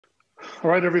All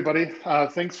right, everybody.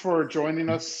 Thanks for joining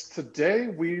us today.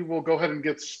 We will go ahead and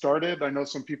get started. I know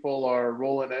some people are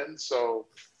rolling in, so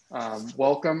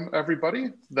welcome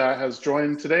everybody that has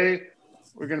joined today.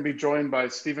 We're going to be joined by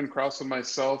Stephen Kraus and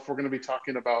myself. We're going to be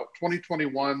talking about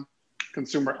 2021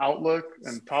 consumer outlook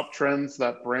and top trends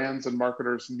that brands and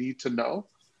marketers need to know.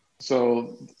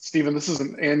 So, Stephen, this is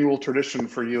an annual tradition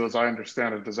for you, as I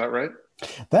understand it. Is that right?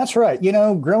 That's right. You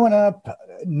know, growing up,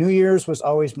 New Year's was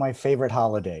always my favorite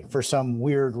holiday for some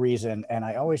weird reason. And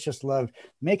I always just loved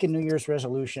making New Year's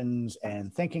resolutions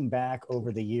and thinking back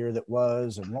over the year that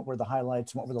was and what were the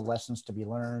highlights and what were the lessons to be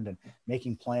learned and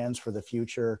making plans for the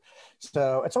future.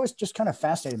 So it's always just kind of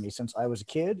fascinated me since I was a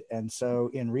kid. And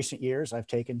so in recent years, I've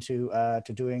taken to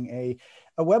doing a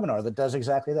webinar that does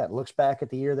exactly that, looks back at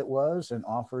the year that was and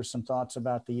offers some thoughts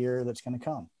about the year that's going to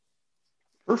come.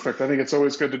 Perfect. I think it's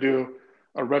always good to do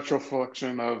a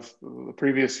retroflection of the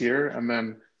previous year and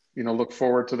then, look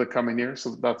forward to the coming year.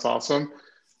 So that's awesome.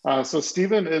 So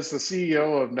Stephen is the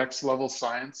CEO of Next Level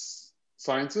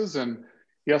Sciences, and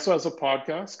he also has a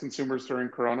podcast, Consumers During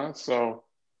Corona. So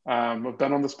I've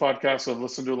been on this podcast. I've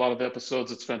listened to a lot of the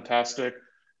episodes. It's fantastic.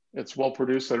 It's well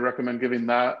produced. I recommend giving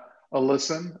that a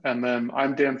listen. And then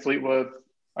I'm Dan Fleetwood.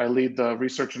 I lead the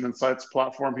research and insights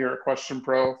platform here at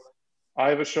QuestionPro. I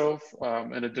have a show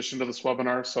in addition to this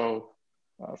webinar. So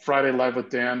Friday Live with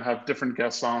Dan, have different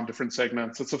guests on, different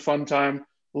segments. It's a fun time,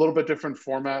 a little bit different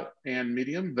format and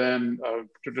medium than a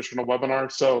traditional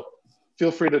webinar. So feel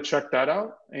free to check that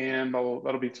out. And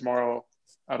that'll be tomorrow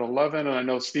at 11. And I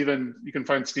know Stephen, you can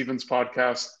find Stephen's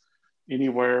podcast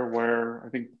anywhere where I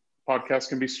think podcasts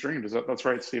can be streamed. That's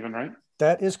right, Stephen, right?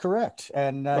 That is correct.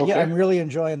 And okay. Yeah, I'm really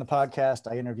enjoying the podcast.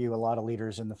 I interview a lot of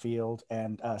leaders in the field.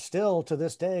 And still to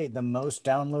this day, the most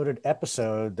downloaded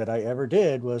episode that I ever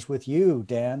did was with you,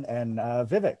 Dan, and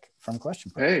Vivek from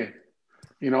QuestionPro. Hey,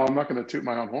 I'm not going to toot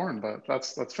my own horn, but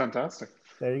that's fantastic.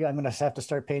 There you go. I'm going to have to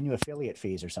start paying you affiliate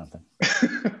fees or something.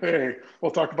 Hey,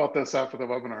 we'll talk about this after the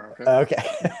webinar. Okay. Okay.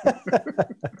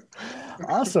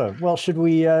 Awesome. Well, should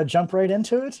we jump right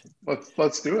into it?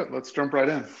 Let's do it. Let's jump right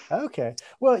in. Okay.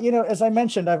 Well, as I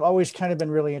mentioned, I've always kind of been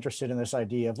really interested in this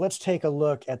idea of let's take a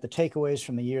look at the takeaways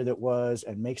from the year that was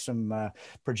and make some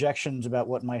projections about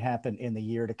what might happen in the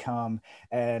year to come.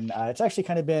 And it's actually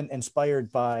kind of been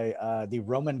inspired by the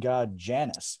Roman god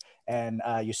Janus. And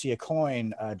you see a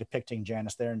coin depicting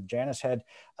Janus there. And Janus had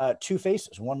two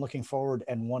faces, one looking forward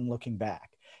and one looking back.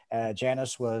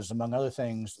 Janus was, among other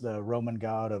things, the Roman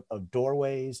god of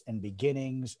doorways and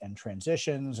beginnings and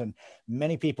transitions. And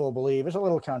many people believe, it's a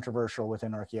little controversial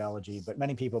within archaeology, but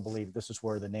many people believe this is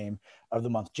where the name of the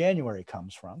month January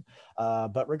comes from.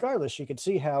 But regardless, you can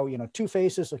see how, two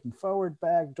faces looking forward,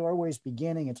 back, doorways,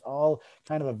 beginning, it's all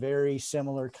kind of a very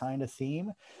similar kind of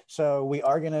theme. So we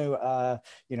are going to,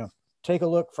 take a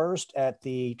look first at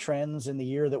the trends in the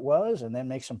year that was, and then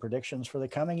make some predictions for the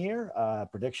coming year.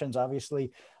 Predictions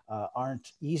obviously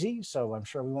aren't easy, so I'm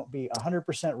sure we won't be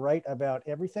 100% right about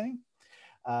everything.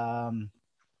 Let's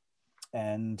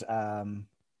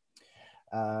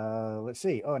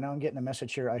see. Oh, now I'm getting a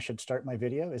message here. I should start my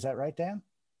video. Is that right, Dan?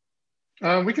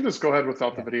 We can just go ahead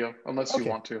without the video, unless you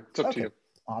want to. It's up to you.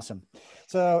 Awesome.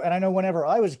 So, and I know whenever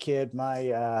I was a kid,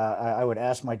 I would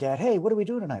ask my dad, hey, what are we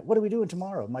doing tonight? What are we doing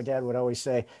tomorrow? My dad would always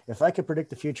say, if I could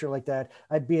predict the future like that,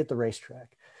 I'd be at the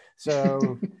racetrack.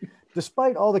 So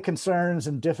despite all the concerns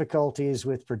and difficulties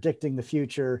with predicting the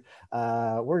future,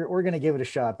 we're going to give it a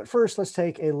shot. But first, let's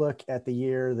take a look at the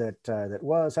year that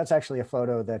was. That's actually a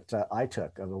photo that I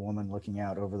took of a woman looking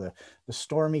out over the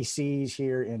stormy seas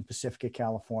here in Pacifica,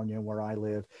 California, where I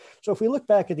live. So if we look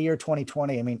back at the year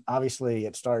 2020, I mean, obviously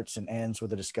it starts and ends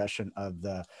with a discussion of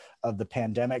the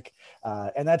pandemic.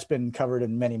 And that's been covered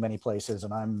in many, many places.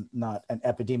 And I'm not an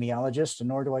epidemiologist,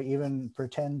 nor do I even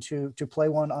pretend to play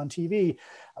one on TV.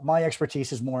 My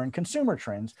expertise is more in consumer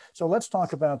trends. So let's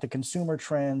talk about the consumer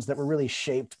trends that were really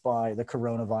shaped by the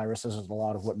coronavirus. This is a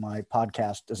lot of what my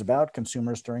podcast is about,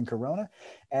 Consumers During Corona.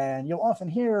 And you'll often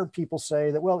hear people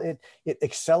say that, well, it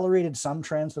accelerated some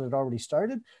trends that had already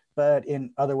started, but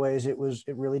in other ways, it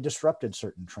really disrupted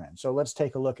certain trends. So let's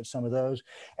take a look at some of those.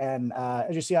 And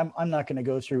as you see, I'm not going to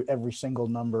go through every single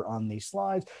number on these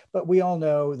slides, but we all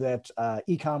know that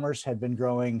e-commerce had been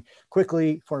growing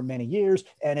quickly for many years,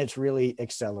 and it's really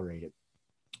accelerated.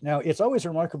 Now, it's always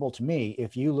remarkable to me,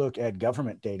 if you look at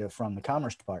government data from the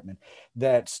Commerce Department,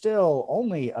 that still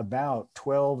only about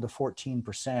 12 to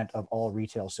 14% of all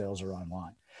retail sales are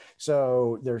online.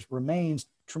 So there remains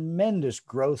tremendous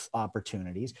growth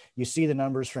opportunities. You see the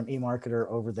numbers from eMarketer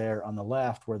over there on the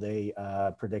left, where they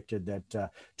predicted that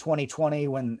 2020,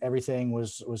 when everything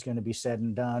was going to be said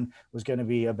and done, was going to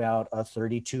be about a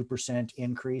 32%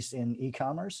 increase in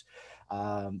e-commerce.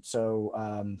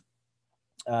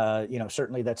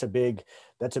 Certainly that's a big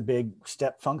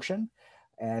step function.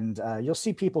 And you'll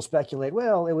see people speculate,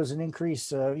 well, it was an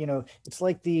increase, it's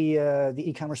like the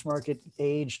e-commerce market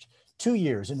aged 2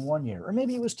 years in 1 year, or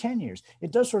maybe it was 10 years.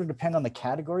 It does sort of depend on the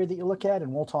category that you look at,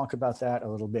 and we'll talk about that a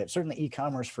little bit. Certainly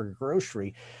e-commerce for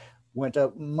grocery went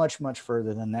up much, much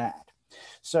further than that.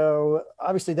 So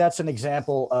obviously that's an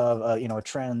example of a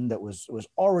trend that was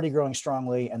already growing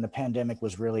strongly, and the pandemic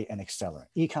was really an accelerant.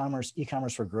 E-commerce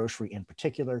for grocery in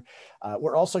particular.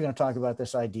 We're also going to talk about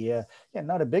this idea,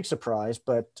 not a big surprise,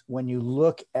 but when you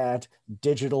look at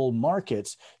digital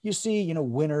markets, you see,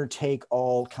 winner take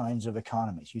all kinds of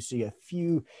economies. You see a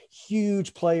few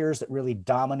huge players that really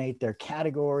dominate their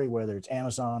category, whether it's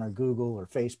Amazon or Google or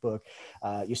Facebook.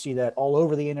 You see that all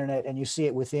over the internet, and you see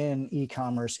it within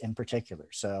e-commerce in particular.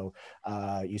 So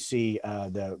you see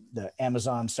the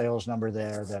Amazon sales number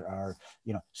there that are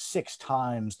 6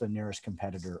 times the nearest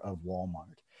competitor of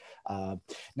Walmart.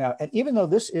 Now, and even though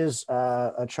this is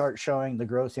a chart showing the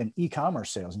growth in e-commerce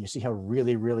sales, and you see how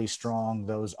really, really strong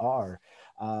those are,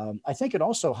 I think it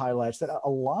also highlights that a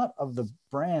lot of the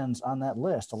brands on that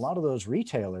list, a lot of those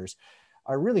retailers,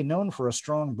 are really known for a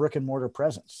strong brick and mortar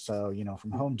presence. So,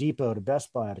 from Home Depot to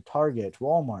Best Buy to Target, to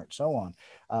Walmart, so on.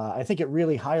 I think it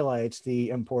really highlights the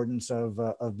importance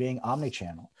of being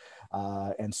omnichannel.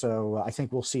 And so I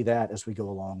think we'll see that as we go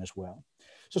along as well.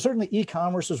 So certainly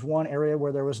e-commerce is one area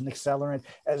where there was an accelerant.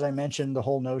 As I mentioned, the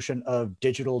whole notion of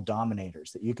digital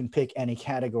dominators, that you can pick any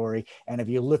category. And if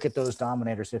you look at those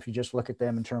dominators, if you just look at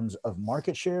them in terms of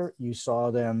market share, you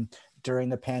saw them during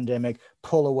the pandemic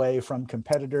pull away from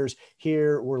competitors.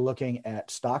 Here we're looking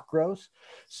at stock growth.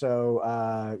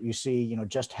 So you see,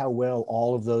 just how well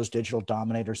all of those digital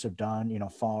dominators have done,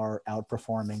 far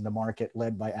outperforming the market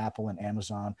led by Apple and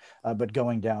Amazon, but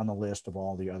going down the list of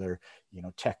all the other,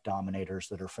 tech dominators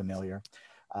that are familiar.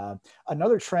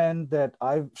 Another trend that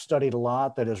I've studied a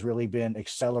lot that has really been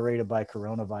accelerated by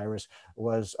coronavirus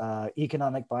was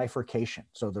economic bifurcation.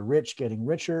 So the rich getting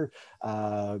richer,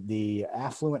 the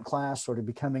affluent class sort of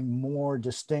becoming more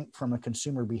distinct from a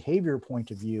consumer behavior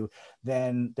point of view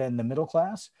than the middle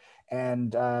class.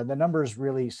 And the numbers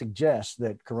really suggest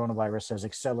that coronavirus has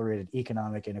accelerated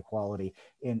economic inequality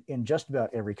in just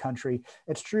about every country.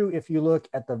 It's true if you look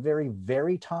at the very,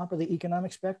 very top of the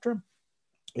economic spectrum.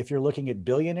 If you're looking at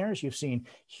billionaires, you've seen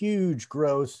huge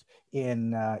growth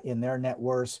in their net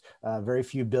worths. Very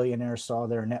few billionaires saw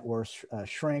their net worth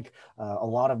shrink. A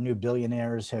lot of new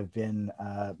billionaires have been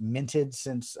minted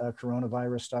since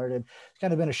coronavirus started. It's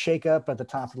kind of been a shakeup at the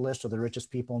top of the list of the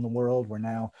richest people in the world, where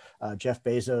now Jeff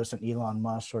Bezos and Elon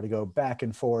Musk sort of go back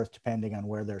and forth depending on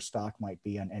where their stock might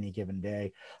be on any given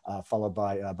day, followed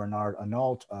by Bernard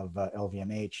Arnault of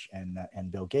LVMH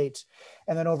and Bill Gates.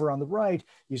 And then over on the right,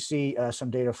 you see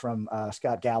some data from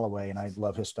Scott Galloway, and I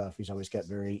love his stuff. He's always got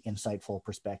very insightful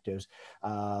perspectives.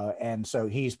 And so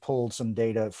he's pulled some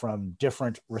data from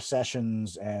different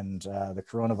recessions and the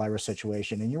coronavirus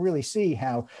situation. And you really see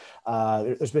how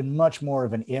there's been much more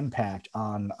of an impact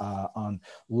on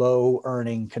low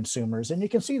earning consumers. And you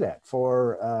can see that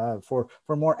for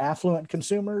more affluent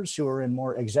consumers who are in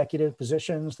more executive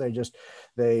positions.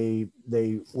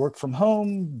 They work from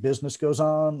home, business goes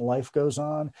on, life goes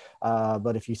on.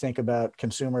 But if you think about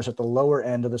consumers at the lower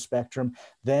end of the spectrum,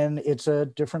 then it's a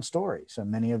different story. So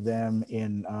many of them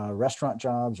in restaurant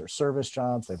jobs or service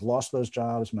jobs, they've lost those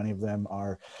jobs. Many of them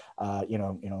are,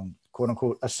 quote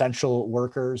unquote, essential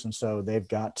workers. And so they've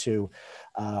got to,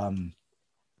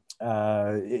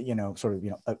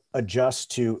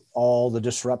 adjust to all the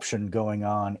disruption going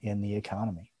on in the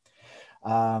economy.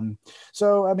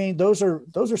 So, I mean, those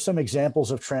are some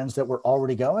examples of trends that were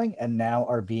already going and now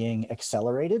are being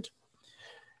accelerated.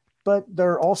 But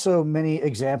there are also many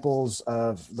examples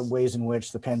of the ways in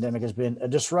which the pandemic has been a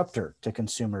disruptor to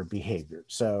consumer behavior.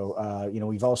 So,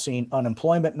 we've all seen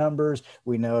unemployment numbers.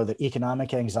 We know that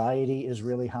economic anxiety is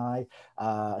really high.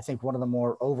 I think one of the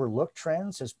more overlooked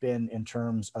trends has been in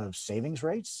terms of savings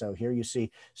rates. So here you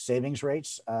see savings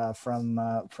rates from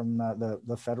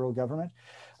the federal government.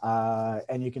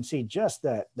 And you can see just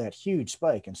that huge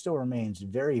spike, and still remains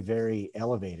very, very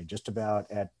elevated, just about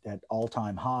at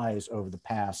all-time highs over the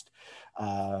past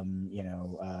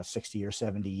 60 or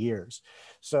 70 years.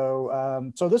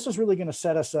 So this is really going to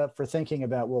set us up for thinking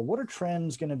about, well, what are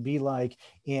trends going to be like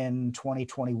in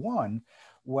 2021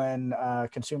 when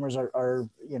consumers are,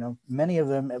 many of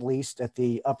them, at least at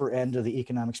the upper end of the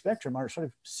economic spectrum, are sort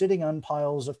of sitting on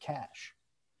piles of cash.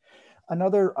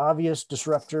 Another obvious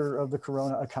disruptor of the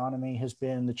corona economy has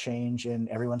been the change in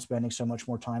everyone spending so much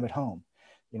more time at home.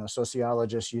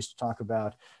 Sociologists used to talk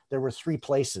about there were three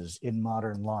places in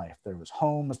modern life. There was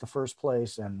home as the first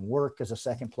place, and work as a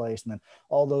second place, and then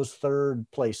all those third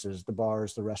places, the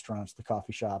bars, the restaurants, the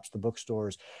coffee shops, the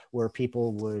bookstores, where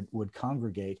people would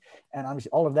congregate. And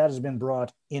obviously all of that has been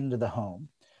brought into the home.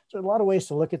 So a lot of ways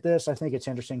to look at this. I think it's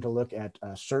interesting to look at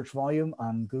search volume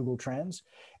on Google Trends,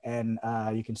 and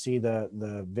you can see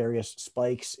the various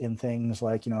spikes in things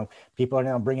like, people are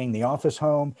now bringing the office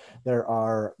home. There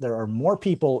are more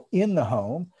people in the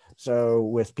home. So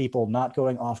with people not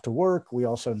going off to work, we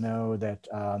also know that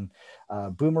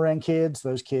boomerang kids,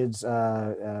 those kids,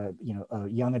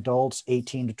 young adults,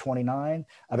 18 to 29,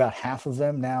 about half of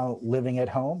them now living at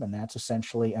home, and that's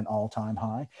essentially an all-time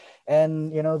high.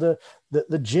 And,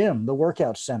 the gym, the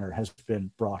workout center has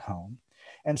been brought home.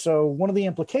 And so one of the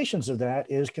implications of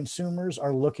that is consumers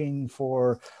are looking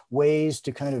for ways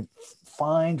to kind of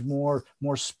find more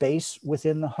space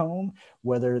within the home,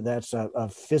 whether that's a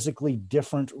physically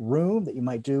different room that you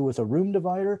might do with a room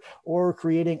divider, or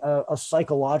creating a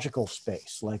psychological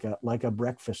space like a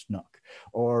breakfast nook,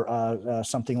 or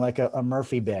something like a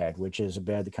Murphy bed, which is a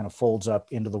bed that kind of folds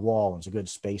up into the wall and is a good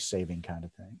space saving kind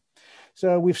of thing.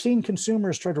 So we've seen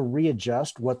consumers try to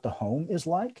readjust what the home is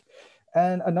like.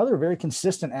 And another very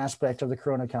consistent aspect of the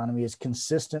corona economy is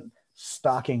consistent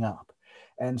stocking up.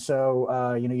 And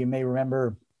so, you may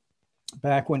remember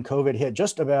back when COVID hit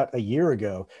just about a year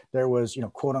ago, there was,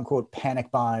 quote unquote, panic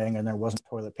buying, and there wasn't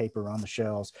toilet paper on the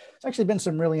shelves. There's actually been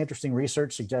some really interesting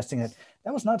research suggesting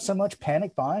that was not so much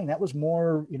panic buying. That was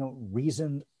more,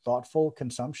 reasoned, thoughtful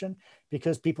consumption,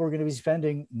 because people were going to be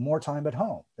spending more time at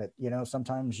home. That,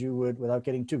 sometimes you would, without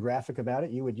getting too graphic about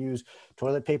it, you would use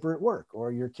toilet paper at work,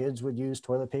 or your kids would use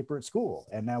toilet paper at school.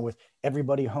 And now with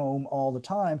everybody home all the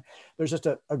time, there's just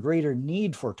a greater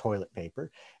need for toilet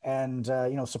paper. And,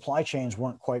 supply chains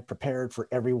weren't quite prepared for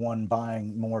everyone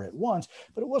buying more at once,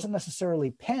 but it wasn't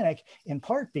necessarily panic, in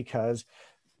part because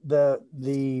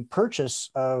the purchase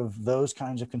of those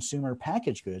kinds of consumer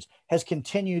packaged goods has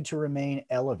continued to remain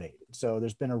elevated. So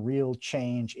there's been a real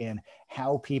change in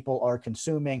how people are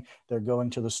consuming. They're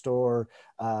going to the store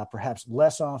perhaps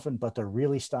less often, but they're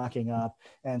really stocking up.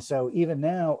 And so even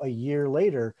now, a year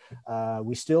later,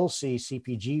 we still see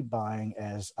CPG buying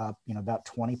as up, about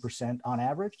 20% on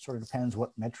average. Sort of depends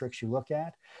what metrics you look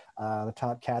at. The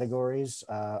top categories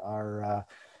are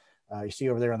you see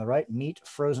over there on the right, meat,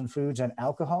 frozen foods, and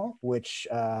alcohol, which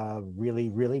really,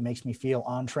 really makes me feel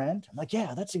on trend. I'm like,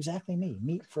 yeah, that's exactly me,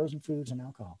 meat, frozen foods, and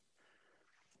alcohol.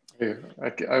 Yeah,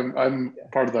 I'm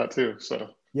part of that too, so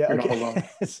yeah, you're okay. not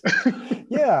alone.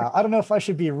 Yeah, I don't know if I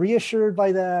should be reassured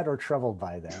by that or troubled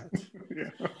by that.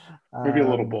 Yeah, maybe a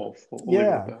little both. We'll leave it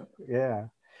at that. Yeah.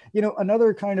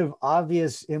 Another kind of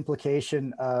obvious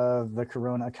implication of the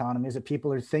corona economy is that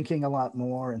people are thinking a lot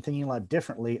more and thinking a lot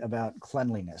differently about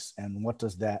cleanliness. And what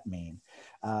does that mean?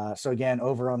 So again,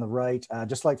 over on the right,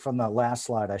 just like from the last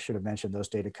slide, I should have mentioned those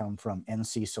data come from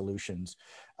NC Solutions,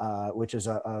 which is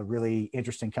a really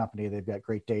interesting company. They've got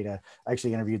great data. I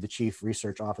actually interviewed the chief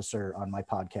research officer on my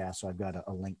podcast, so I've got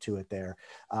a link to it there.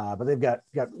 But they've got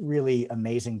really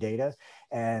amazing data.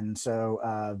 And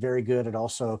so very good at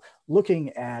also looking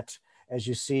at, as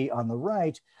you see on the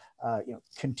right,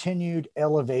 continued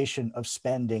elevation of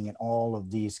spending in all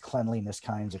of these cleanliness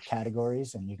kinds of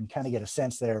categories. And you can kind of get a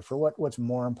sense there for what's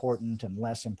more important and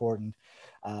less important.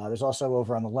 There's also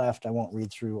over on the left, I won't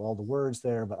read through all the words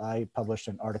there, but I published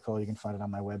an article, you can find it on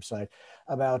my website,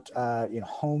 about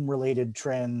home-related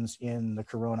trends in the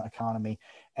corona economy.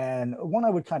 And one I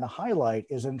would kind of highlight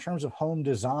is in terms of home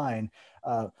design,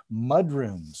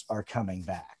 mudrooms are coming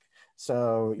back.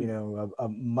 So, a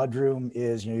mudroom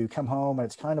is, you come home and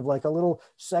it's kind of like a little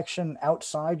section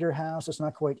outside your house. It's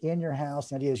not quite in your house.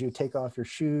 The idea is you take off your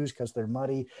shoes because they're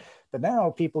muddy. But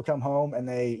now people come home and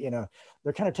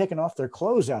they're kind of taking off their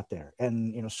clothes out there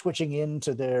and, switching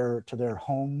into their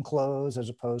home clothes as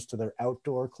opposed to their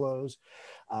outdoor clothes.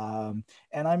 And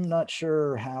I'm not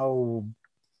sure how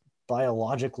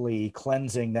biologically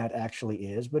cleansing that actually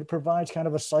is, but it provides kind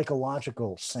of a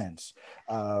psychological sense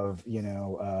of,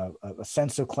 a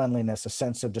sense of cleanliness, a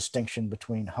sense of distinction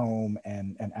between home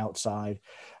and outside.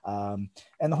 And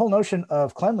the whole notion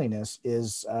of cleanliness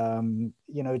is,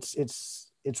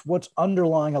 it's what's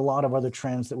underlying a lot of other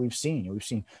trends that we've seen. We've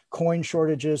seen coin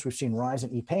shortages, we've seen rise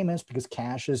in e-payments because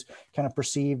cash is kind of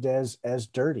perceived as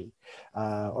dirty.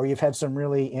 Or you've had some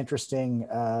really interesting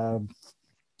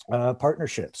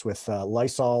partnerships with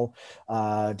Lysol.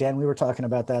 Dan, we were talking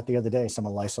about that the other day, some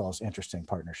of Lysol's interesting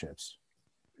partnerships.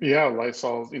 Yeah,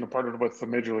 Lysol, partnered with the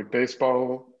Major League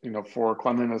Baseball, for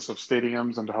cleanliness of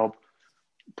stadiums and to help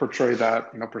portray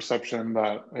that, perception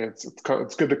that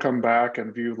it's good to come back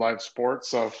and view live sports.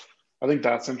 So I think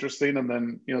that's interesting. And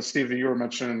then, Steve, you were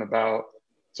mentioning about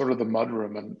sort of the mud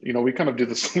room, and we kind of do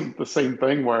the same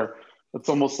thing where it's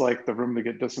almost like the room to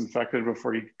get disinfected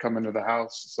before you come into the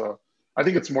house. So I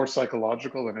think it's more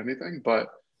psychological than anything, but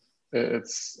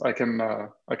I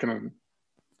can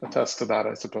attest to that,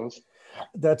 I suppose.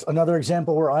 That's another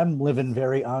example where I'm living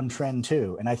very on trend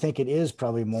too. And I think it is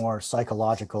probably more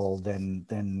psychological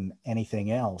than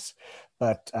anything else.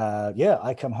 But yeah,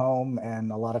 I come home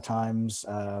and a lot of times,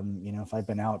 if I've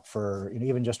been out for,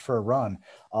 even just for a run,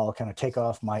 I'll kind of take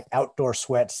off my outdoor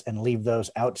sweats and leave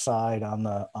those outside on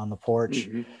the porch.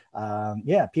 Mm-hmm.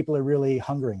 Yeah, people are really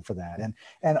hungering for that.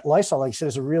 And Lysol, like I said,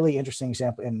 is a really interesting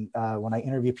example. And when I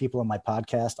interview people on my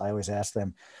podcast, I always ask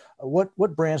them,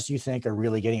 what brands do you think are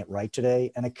really getting it right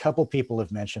today? And a couple people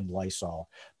have mentioned Lysol,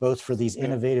 both for these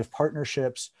innovative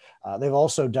partnerships. They've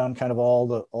also done kind of all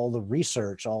the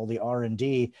research, all the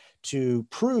R&D to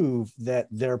prove that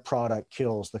their product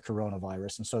kills the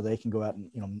coronavirus, and so they can go out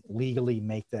and legally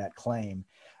make that claim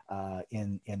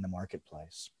in the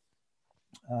marketplace.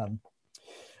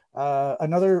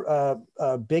 Another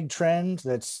big trend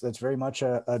that's very much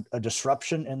a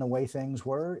disruption in the way things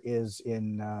were is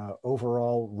in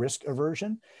overall risk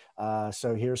aversion.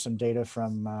 So here's some data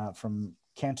from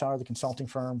Kantar, the consulting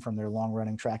firm, from their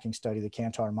long-running tracking study, the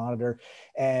Kantar Monitor,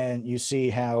 and you see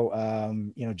how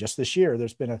just this year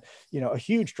there's been a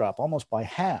huge drop, almost by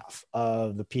half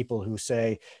of the people who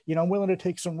say, I'm willing to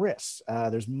take some risks.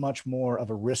 There's much more of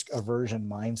a risk aversion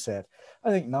mindset, I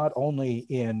think, not only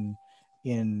in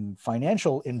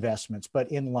financial investments,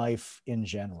 but in life in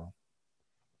general.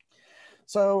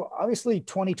 So obviously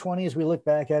 2020, as we look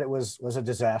back at it, was a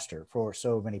disaster for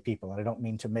so many people. And I don't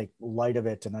mean to make light of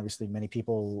it. And obviously many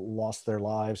people lost their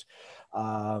lives.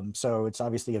 So it's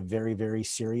obviously a very, very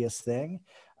serious thing.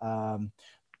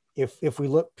 If we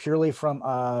look purely from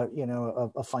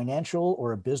a financial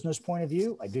or a business point of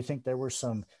view, I do think there were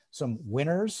some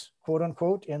winners, quote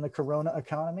unquote, in the Corona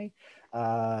economy.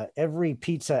 Every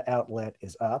pizza outlet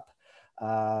is up.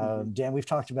 Dan, we've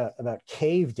talked about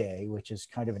Cave Day, which is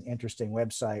kind of an interesting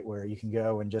website where you can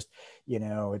go and just,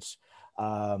 it's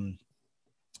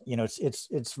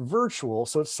virtual.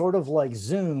 So it's sort of like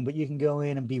Zoom, but you can go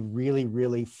in and be really,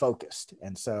 really focused.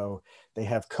 And so they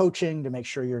have coaching to make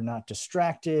sure you're not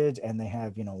distracted, and they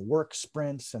have, work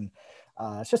sprints. And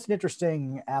it's just an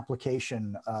interesting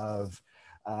application of,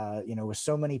 with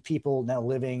so many people now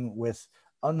living with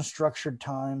unstructured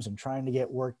times and trying to get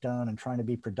work done and trying to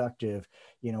be productive,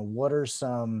 what are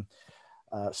some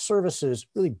services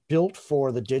really built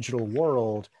for the digital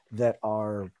world that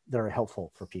are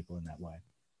helpful for people in that way?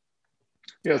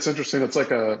 Yeah, it's interesting. It's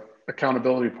like a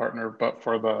accountability partner, but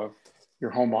for your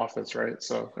home office, right?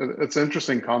 So it's an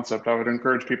interesting concept. I would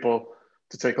encourage people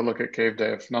to take a look at Cave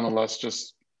Day, if nonetheless,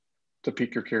 just to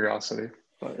pique your curiosity.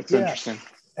 But it's interesting.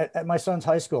 At my son's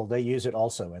high school, they use it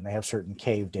also, and they have certain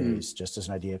cave days just as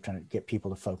an idea of trying to get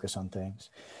people to focus on things.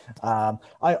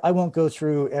 I won't go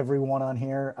through every one on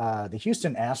here. The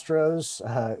Houston Astros,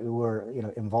 who were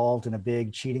involved in a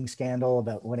big cheating scandal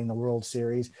about winning the World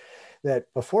Series, that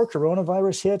before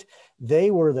coronavirus hit,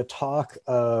 they were the talk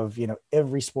of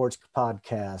every sports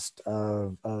podcast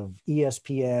of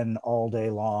ESPN all day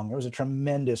long. There was a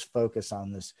tremendous focus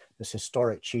on this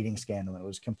historic cheating scandal. It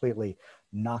was completely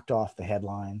knocked off the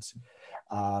headlines.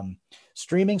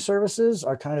 Streaming services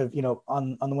are kind of,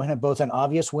 on the one hand, both an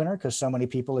obvious winner because so many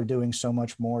people are doing so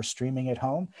much more streaming at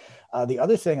home. The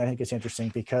other thing I think is interesting,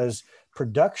 because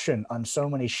production on so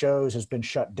many shows has been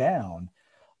shut down,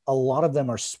 a lot of them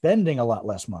are spending a lot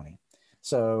less money.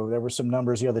 So there were some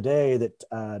numbers the other day that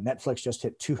Netflix just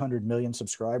hit 200 million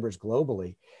subscribers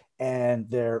globally, and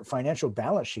their financial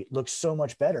balance sheet looks so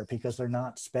much better because they're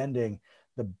not spending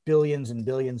the billions and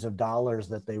billions of dollars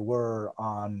that they were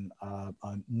on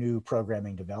new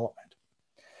programming development.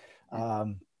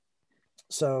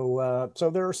 So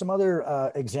there are some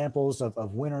other examples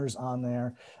of winners on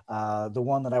there. The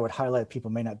one that I would highlight,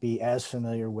 people may not be as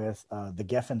familiar with, the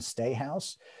Geffen Stay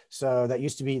House. So that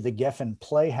used to be the Geffen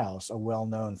Playhouse, a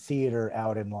well-known theater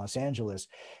out in Los Angeles.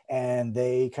 And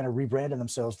they kind of rebranded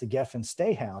themselves the Geffen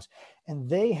Stay House. And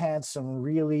they had some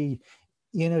really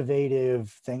innovative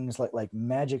things like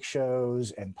magic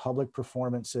shows and public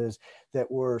performances that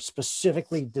were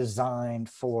specifically designed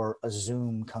for a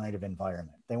Zoom kind of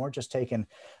environment. They weren't just taking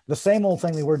the same old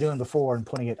thing they were doing before and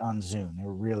putting it on Zoom. They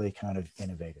were really kind of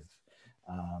innovative.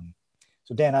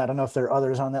 So Dan, I don't know if there are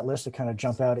others on that list that kind of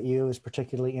jump out at you as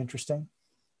particularly interesting.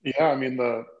 Yeah, I mean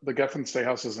the Geffen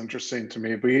Steakhouse is interesting to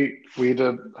me. We had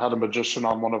a magician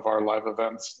on one of our live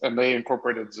events, and they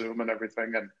incorporated Zoom and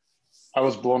everything, and I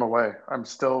was blown away. I'm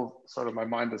still sort of, my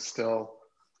mind is still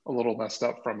a little messed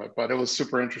up from it, but it was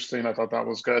super interesting. I thought that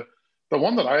was good. The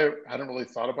one that I hadn't really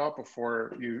thought about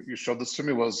before you showed this to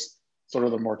me was sort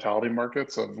of the mortality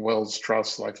markets of wills,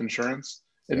 trusts, life insurance.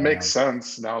 It Yeah. makes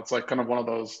sense now. It's like kind of one of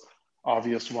those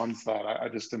obvious ones that I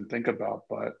just didn't think about,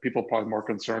 but people are probably more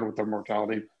concerned with their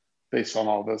mortality based on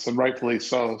all this, and rightfully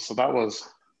so. So that was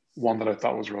one that I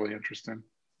thought was really interesting.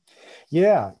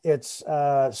 Yeah, it's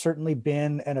certainly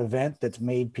been an event that's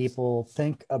made people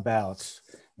think about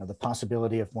the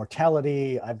possibility of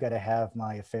mortality. I've got to have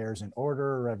my affairs in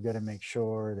order. I've got to make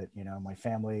sure that, my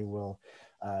family will,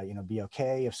 be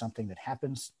okay if something that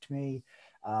happens to me.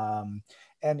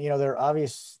 And, there are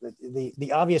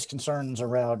the obvious concerns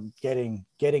around getting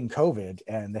COVID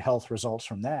and the health results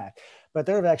from that. But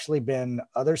there have actually been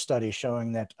other studies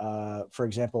showing that, for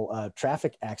example,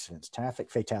 traffic accidents,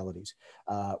 traffic fatalities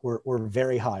were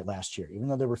very high last year. Even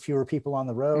though there were fewer people on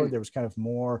the road, there was kind of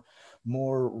more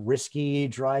risky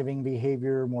driving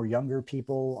behavior, more younger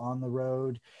people on the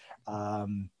road.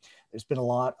 There's been a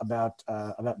lot about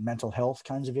mental health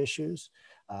kinds of issues.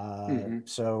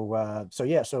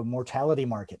 So mortality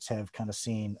markets have kind of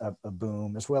seen a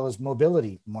boom, as well as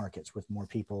mobility markets with more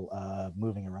people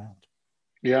moving around.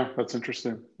 Yeah, that's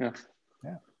interesting. Yeah.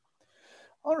 Yeah.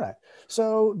 All right.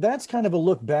 So that's kind of a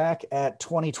look back at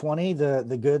 2020,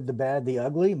 the good, the bad, the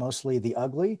ugly, mostly the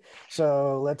ugly.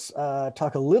 So let's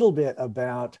talk a little bit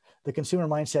about the consumer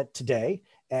mindset today.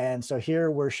 And so here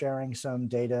we're sharing some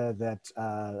data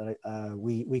that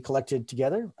we collected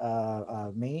together,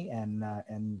 me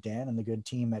and Dan and the good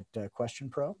team at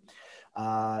QuestionPro.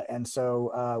 And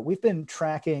so we've been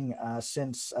tracking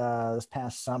since this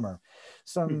past summer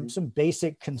some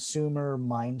basic consumer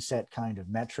mindset kind of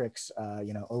metrics.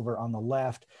 Over on the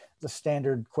left, the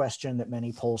standard question that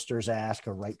many pollsters ask,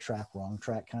 a right track, wrong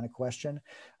track kind of question.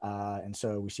 And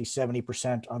so we see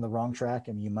 70% on the wrong track,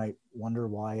 and you might wonder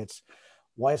why it's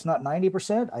not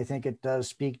 90%. I think it does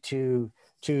speak to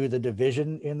the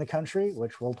division in the country,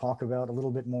 which we'll talk about a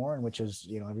little bit more, and which is,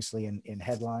 obviously in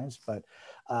headlines, but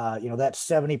that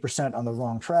 70% on the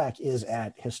wrong track is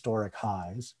at historic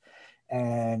highs.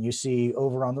 And you see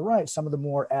over on the right, some of the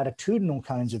more attitudinal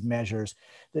kinds of measures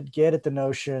that get at the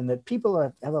notion that people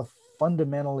have a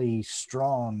fundamentally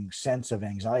strong sense of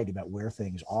anxiety about where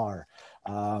things are.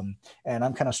 And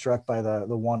I'm kind of struck by the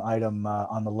one item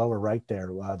on the lower right there,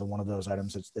 the one of those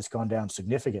items that's gone down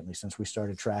significantly since we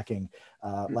started tracking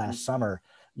last summer.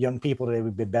 Young people today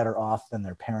would be better off than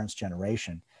their parents'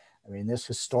 generation. I mean, this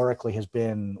historically has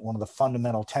been one of the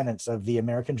fundamental tenets of the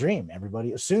American dream.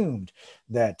 Everybody assumed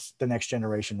that the next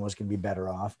generation was going to be better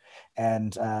off.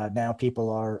 And now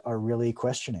people are really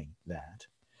questioning that.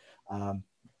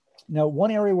 Now,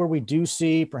 one area where we do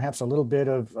see perhaps a little bit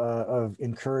of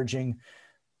encouraging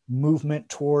movement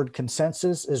toward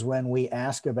consensus is when we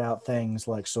ask about things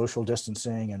like social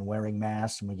distancing and wearing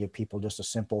masks, and we give people just a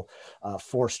simple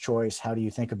forced choice. How do you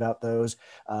think about those?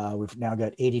 We've now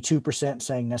got 82%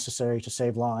 saying necessary to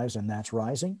save lives, and that's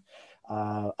rising.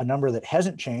 A number that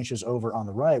hasn't changed is over on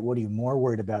the right. What are you more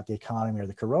worried about, the economy or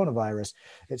the coronavirus?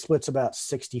 It splits about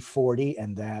 60-40,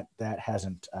 and that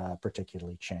hasn't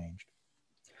particularly changed.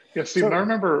 Yeah, Stephen, I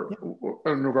remember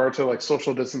in regard to like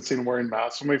social distancing and wearing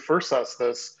masks, when we first asked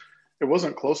this, it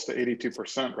wasn't close to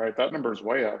 82%, right? That number is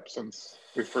way up since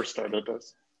we first started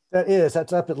this.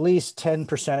 That's up at least 10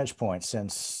 percentage points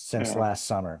since last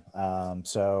summer.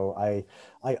 So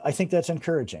I think that's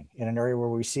encouraging in an area where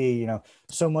we see,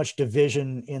 so much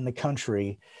division in the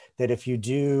country, that if you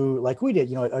do, like we did,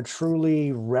 a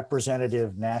truly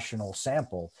representative national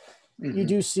sample, you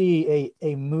do see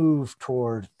a move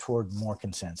toward more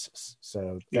consensus.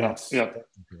 So that's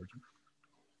encouraging.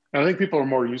 And I think people are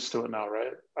more used to it now,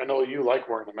 right? I know you like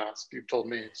wearing a mask. You've told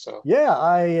me so. Yeah,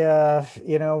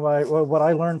 what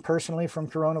I learned personally from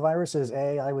coronavirus is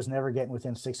I was never getting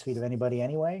within 6 feet of anybody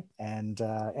anyway, and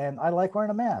I like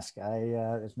wearing a mask.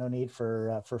 There's no need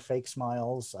for fake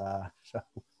smiles.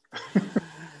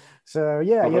 So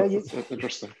yeah, Oh, yeah, that's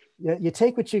interesting. you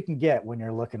take what you can get when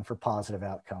you're looking for positive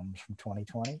outcomes from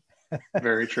 2020.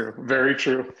 Very true. Very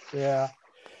true. Yeah.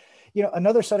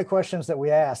 Another set of questions that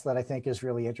we asked that I think is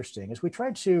really interesting is we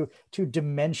tried to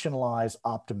dimensionalize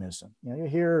optimism. You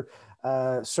hear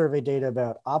survey data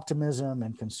about optimism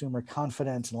and consumer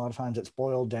confidence, and a lot of times it's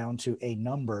boiled down to a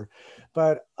number,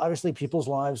 but obviously people's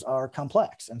lives are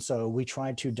complex. And so we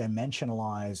tried to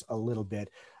dimensionalize a little bit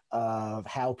of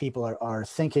how people are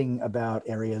thinking about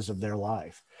areas of their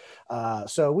life.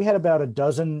 So we had about a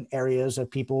dozen areas of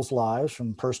people's lives,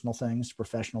 from personal things to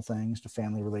professional things to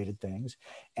family related things.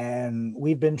 And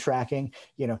we've been tracking,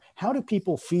 how do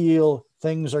people feel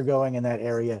things are going in that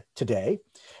area today?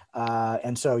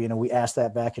 And so, we asked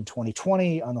that back in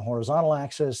 2020 on the horizontal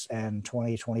axis, and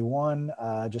 2021,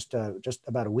 just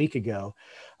about a week ago,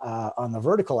 on the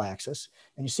vertical axis.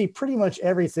 And you see pretty much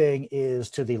everything is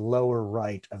to the lower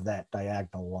right of that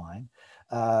diagonal line,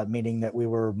 meaning that we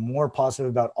were more positive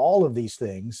about all of these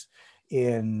things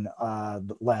in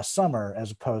last summer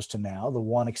as opposed to now, the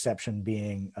one exception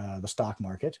being the stock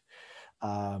market.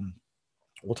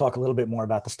 We'll talk a little bit more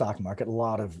about the stock market. A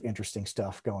lot of interesting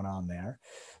stuff going on there.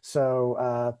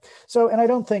 So, and I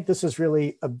don't think this is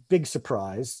really a big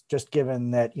surprise, just given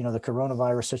that, the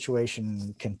coronavirus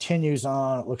situation continues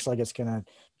on. It looks like it's going to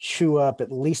chew up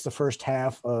at least the first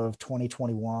half of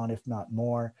 2021, if not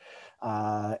more.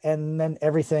 And then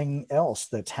everything else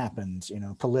that's happened,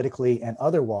 politically and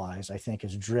otherwise, I think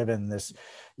has driven this,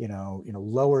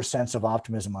 lower sense of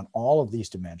optimism on all of these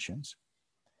dimensions.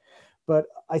 But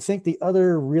I think the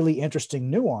other really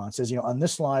interesting nuance is, on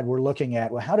this slide, we're looking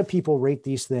at, well, how do people rate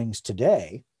these things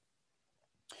today?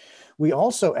 We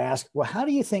also ask, well, how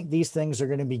do you think these things are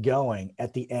going to be going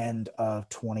at the end of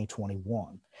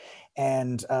 2021?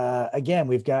 And again,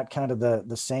 we've got kind of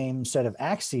the same set of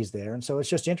axes there. And so it's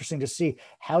just interesting to see,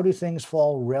 how do things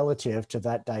fall relative to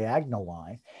that diagonal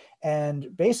line?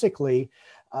 And basically,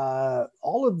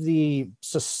 all of the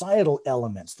societal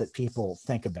elements that people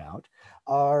think about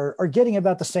are getting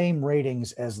about the same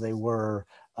ratings as they were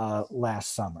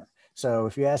last summer. So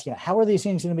if you ask, how are these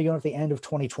things going to be going at the end of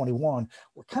 2021?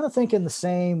 We're kind of thinking the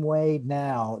same way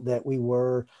now that we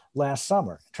were last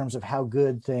summer in terms of how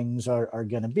good things are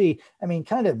going to be. I mean,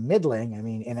 kind of middling. I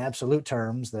mean, in absolute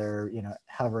terms, they're,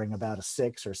 hovering about a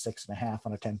 6 or 6.5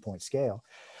 on a 10-point scale.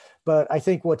 But I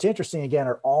think what's interesting, again,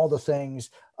 are all the things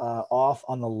off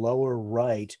on the lower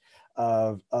right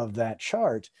of that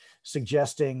chart,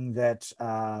 suggesting that,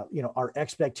 our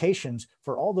expectations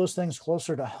for all those things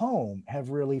closer to home have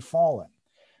really fallen.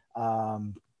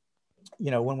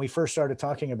 When we first started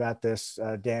talking about this,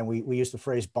 Dan, we used the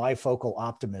phrase bifocal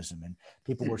optimism, and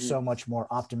people were so much more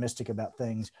optimistic about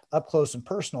things up close and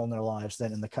personal in their lives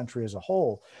than in the country as a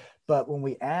whole. But when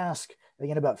we ask,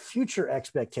 again, about future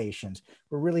expectations,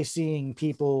 we're really seeing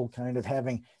people kind of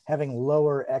having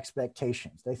lower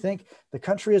expectations. They think the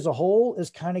country as a whole is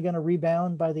kind of going to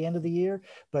rebound by the end of the year,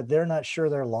 but they're not sure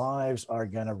their lives are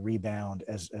going to rebound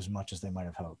as much as they might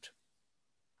have hoped.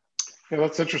 Yeah,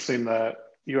 that's interesting that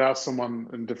you ask someone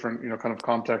in different, kind of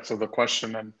context of the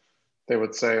question, and they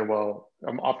would say, well,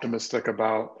 I'm optimistic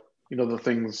about, the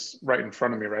things right in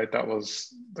front of me, right? That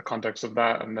was the context of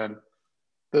that. And then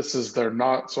they're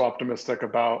not so optimistic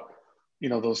about,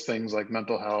 those things like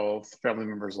mental health, family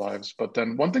members' lives. But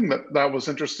then one thing that was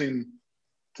interesting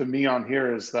to me on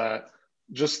here is that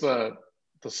just the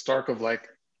stark of like,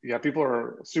 yeah, people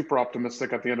are super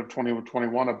optimistic at the end of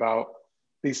 2021 about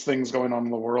these things going on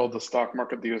in the world, the stock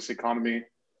market, the US economy.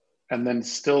 And then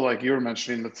still, like you were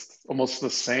mentioning, it's almost the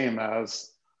same as,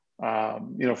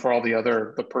 for all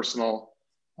the personal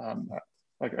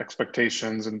like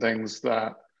expectations and things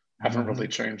that haven't really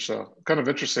changed. So kind of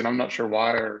interesting. I'm not sure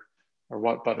why or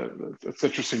what, but it's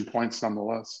interesting points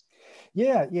nonetheless.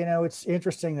 Yeah, it's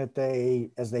interesting that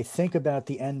as they think about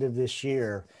the end of this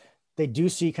year, they do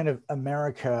see kind of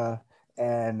America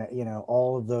and,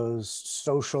 all of those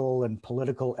social and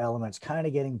political elements kind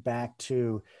of getting back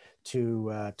to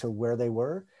where they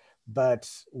were, but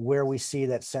where we see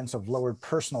that sense of lowered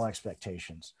personal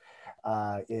expectations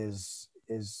is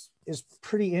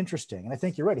pretty interesting. And I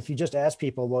think you're right. If you just ask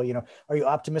people, well, are you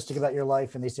optimistic about your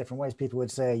life in these different ways? People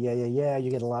would say, yeah. You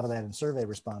get a lot of that in survey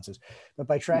responses. But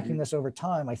by tracking this over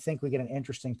time, I think we get an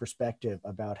interesting perspective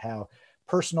about how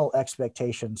personal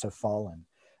expectations have fallen.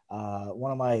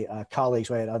 One of my colleagues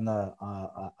who I had on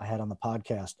the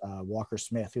podcast, Walker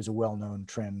Smith, who's a well-known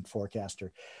trend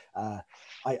forecaster. I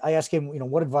asked him,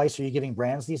 what advice are you giving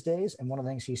brands these days? And one of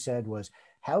the things he said was,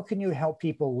 how can you help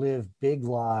people live big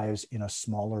lives in a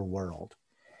smaller world?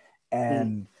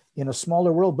 And in a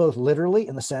smaller world, both literally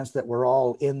in the sense that we're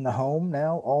all in the home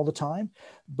now all the time,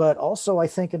 but also I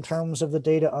think in terms of the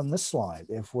data on this slide,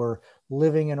 if we're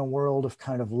living in a world of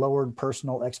kind of lowered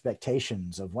personal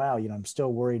expectations of, wow, I'm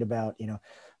still worried about,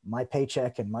 my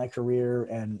paycheck and my career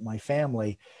and my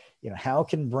family, how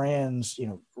can brands,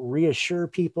 reassure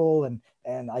people?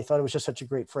 And I thought it was just such a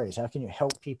great phrase. How can you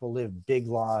help people live big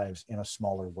lives in a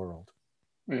smaller world?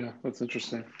 Yeah, that's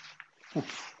interesting.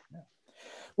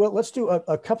 Well, let's do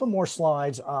a couple more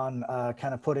slides on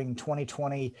kind of putting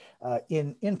 2020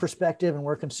 in perspective and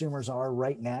where consumers are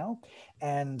right now,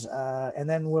 and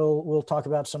then we'll talk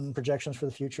about some projections for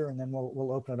the future, and then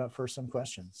we'll open it up for some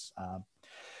questions.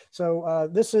 So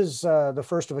this is the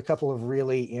first of a couple of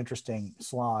really interesting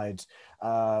slides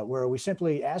where we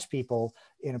simply ask people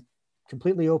in a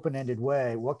completely open-ended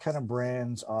way, what kind of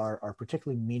brands are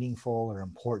particularly meaningful or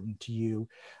important to you?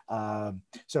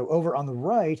 So over on the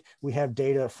right, we have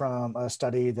data from a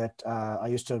study that I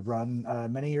used to run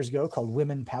many years ago called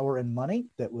Women, Power, and Money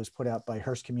that was put out by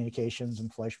Hearst Communications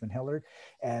and Fleishman Hillard.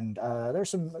 And there's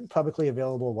some publicly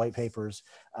available white papers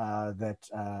that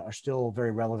are still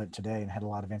very relevant today and had a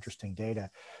lot of interesting data.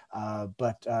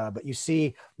 But you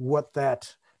see what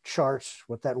that chart,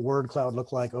 what that word cloud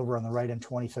looked like over on the right in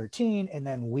 2013. And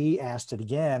then we asked it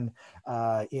again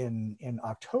in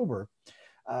October.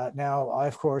 Now, I,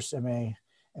 of course, am a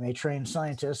trained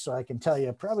scientist, so I can tell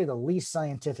you probably the least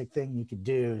scientific thing you could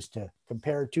do is to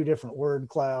compare two different word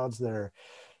clouds that are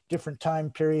different time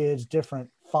periods,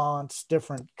 different fonts,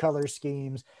 different color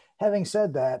schemes. Having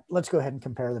said that, let's go ahead and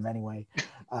compare them anyway.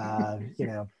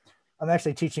 I'm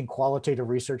actually teaching qualitative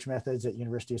research methods at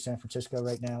University of San Francisco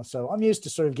right now. So I'm used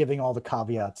to sort of giving all the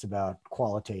caveats about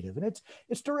qualitative, and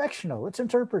it's directional, it's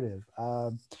interpretive.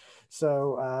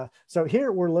 So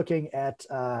here we're looking at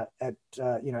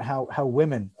how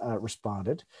women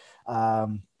responded.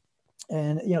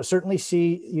 And certainly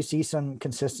you see some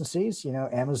consistencies.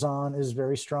 Amazon is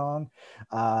very strong.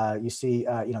 You see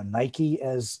Nike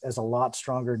as a lot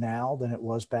stronger now than it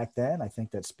was back then. I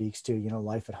think that speaks to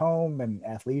life at home and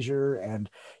athleisure, and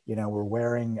we're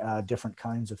wearing different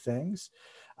kinds of things.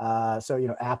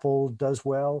 So Apple does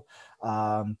well.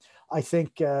 I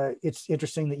think it's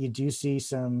interesting that you do see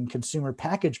some consumer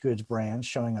packaged goods brands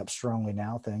showing up strongly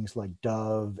now. Things like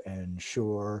Dove and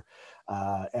Shure.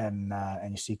 And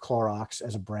you see Clorox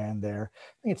as a brand there.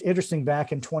 I think it's interesting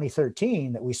back in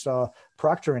 2013 that we saw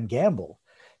Procter and Gamble.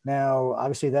 Now,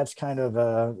 obviously, that's kind of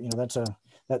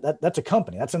that's a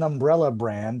company, that's an umbrella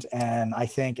brand, and I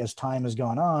think as time has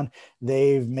gone on,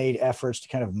 they've made efforts to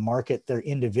kind of market their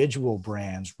individual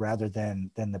brands rather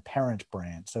than the parent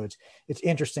brand. So it's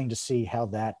interesting to see how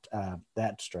that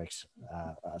strikes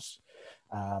us.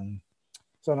 So I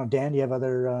don't know, Dan, do you have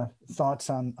other thoughts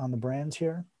on the brands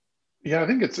here? Yeah, I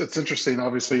think it's interesting.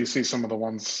 Obviously, you see some of the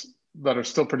ones that are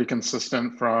still pretty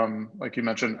consistent from, like you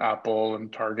mentioned, Apple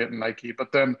and Target and Nike.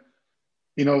 But then,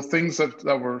 things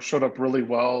that showed up really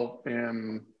well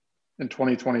in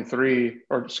 2023,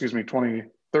 or excuse me,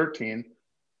 2013,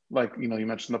 like you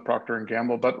mentioned the Procter and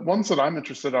Gamble. But ones that I'm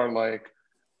interested are like,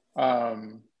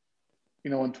 in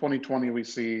 2020 we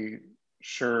see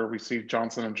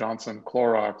Johnson and Johnson,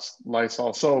 Clorox,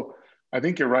 Lysol. So I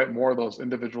think you're right, more of those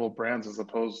individual brands as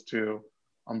opposed to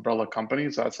umbrella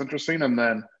companies. That's interesting. And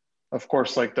then, of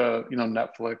course, like the,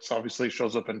 Netflix obviously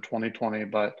shows up in 2020,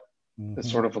 but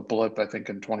it's sort of a blip, I think,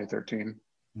 in 2013.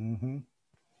 Mm-hmm.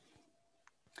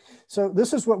 So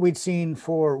this is what we'd seen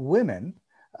for women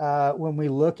when we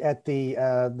look at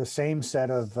the same set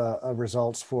of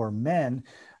results for men.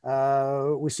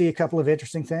 We see a couple of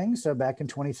interesting things. So back in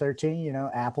 2013,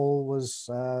 Apple was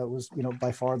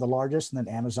by far the largest, and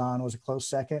then Amazon was a close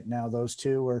second. Now those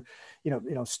two are,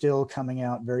 still coming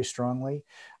out very strongly.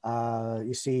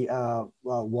 You see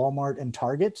Walmart and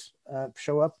Target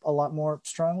show up a lot more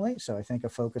strongly. So I think a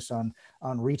focus on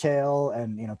retail,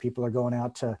 and people are going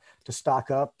out to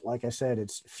stock up. Like I said,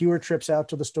 it's fewer trips out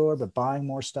to the store, but buying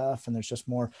more stuff, and there's just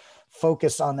more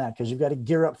focus on that because you've got to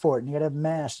gear up for it, and you got to have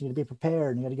masks, and you got to be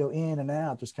prepared, and you got to go in and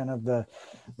out. There's kind of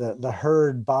the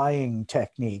herd buying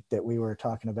technique that we were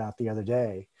talking about the other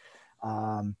day.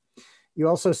 You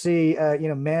also see,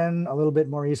 men a little bit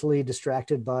more easily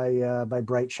distracted by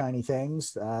bright, shiny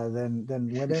things than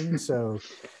women. So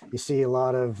you see a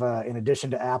lot of, in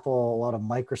addition to Apple, a lot of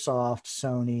Microsoft,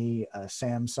 Sony,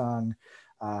 Samsung,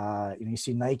 You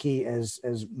see Nike as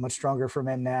much stronger for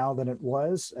men now than it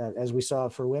was, as we saw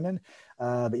for women.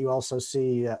 But you also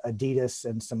see Adidas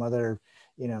and some other,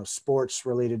 sports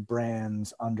related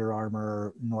brands, Under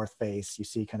Armour, North Face. You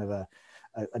see kind of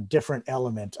a different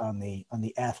element on the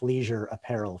athleisure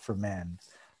apparel for men.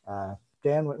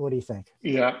 Dan, what do you think?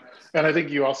 Yeah, and I think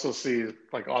you also see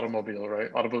like automobile, right?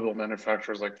 Automobile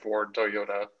manufacturers like Ford,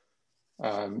 Toyota,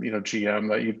 GM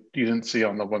that you didn't see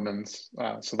on the women's.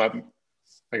 So that,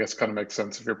 I guess, kind of makes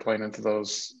sense if you're playing into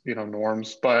those,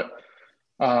 norms. But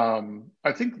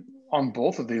I think on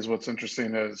both of these, what's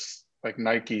interesting is like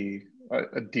Nike,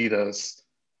 Adidas,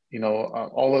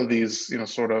 all of these,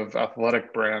 sort of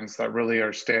athletic brands that really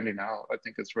are standing out. I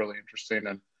think it's really interesting.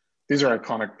 And these are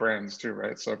iconic brands too,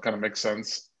 right? So it kind of makes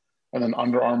sense. And then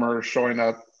Under Armour showing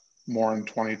up more in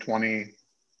 2020.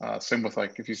 Same with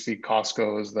like if you see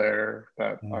Costco is there,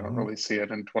 that I don't really see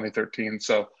it in 2013.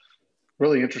 So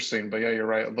really interesting. But yeah, you're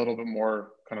right. A little bit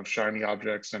more kind of shiny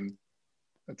objects, and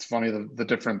it's funny the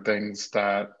different things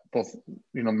that both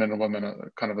men and women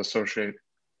kind of associate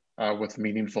with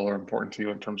meaningful or important to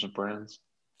you in terms of brands.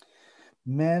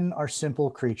 Men are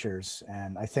simple creatures,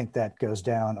 and I think that goes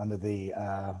down under the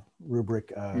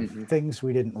rubric of things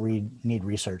we didn't need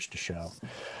research to show.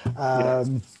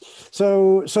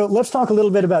 So let's talk a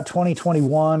little bit about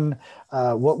 2021,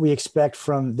 what we expect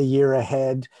from the year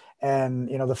ahead. And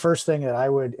the first thing that I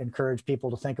would encourage people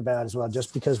to think about as well,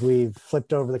 just because we've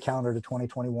flipped over the calendar to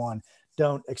 2021,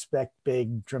 don't expect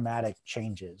big dramatic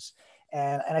changes.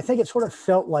 And I think it sort of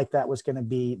felt like that was going to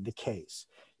be the case.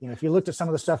 If you looked at some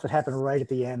of the stuff that happened right at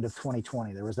the end of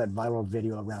 2020, there was that viral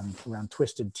video around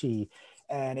Twisted Tea,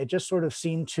 and it just sort of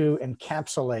seemed to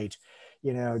encapsulate,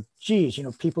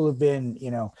 people have been,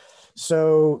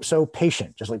 so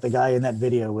patient, just like the guy in that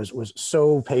video was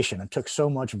so patient and took so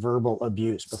much verbal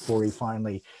abuse before he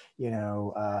finally,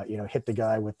 hit the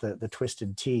guy with the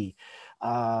Twisted Tea.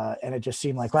 And it just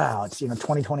seemed like, wow, it's,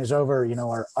 2020 is over.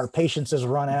 Our patience has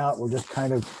run out. We're just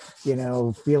kind of,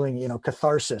 feeling,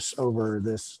 catharsis over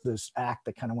this act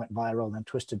that kind of went viral. And then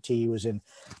Twisted Tea was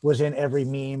in every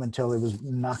meme until it was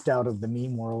knocked out of the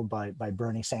meme world by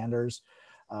Bernie Sanders.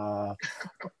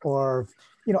 Or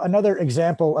another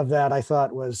example of that I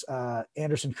thought was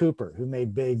Anderson Cooper, who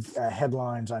made big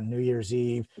headlines on New Year's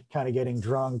Eve, kind of getting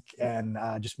drunk and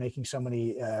just making so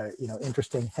many,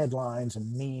 interesting headlines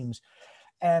and memes.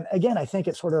 And again, I think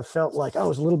it sort of felt like, it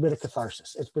was a little bit of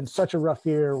catharsis. It's been such a rough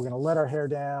year. We're going to let our hair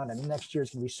down, and next year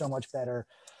it's going to be so much better.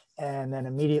 And then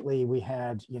immediately we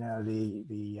had,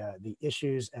 the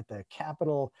issues at the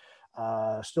Capitol,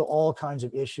 still all kinds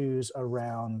of issues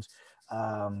around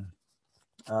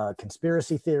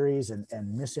conspiracy theories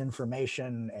and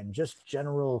misinformation and just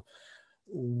general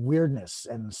weirdness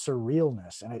and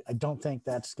surrealness. And I don't think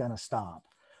that's going to stop.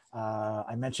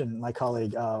 I mentioned my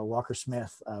colleague Walker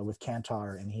Smith with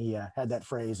Kantar, and he had that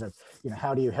phrase of,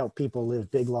 how do you help people live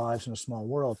big lives in a small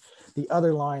world? The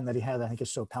other line that he had, I think,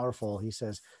 is so powerful. He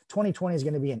says, 2020 is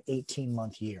going to be an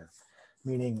 18-month year,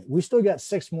 meaning we still got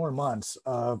 6 more months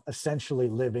of essentially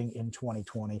living in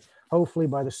 2020. Hopefully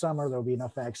by the summer, there'll be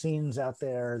enough vaccines out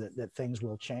there that things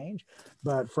will change.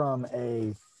 But from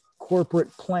a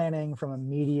corporate planning, from a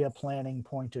media planning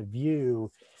point of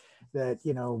view, that,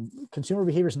 consumer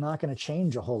behavior is not going to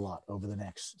change a whole lot over the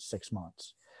next 6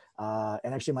 months.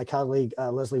 And actually my colleague,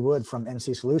 Leslie Wood from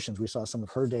NC Solutions, we saw some of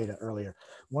her data earlier.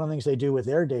 One of the things they do with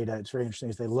their data, it's very interesting,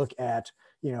 is they look at,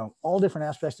 all different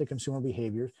aspects of consumer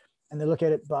behaviors, and they look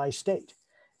at it by state.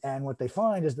 And what they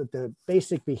find is that the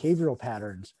basic behavioral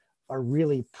patterns are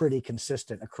really pretty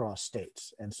consistent across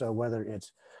states. And so whether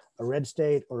it's a red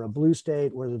state or a blue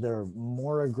state, whether they're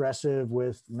more aggressive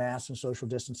with masks and social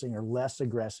distancing or less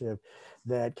aggressive,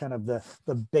 that kind of the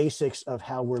basics of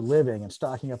how we're living and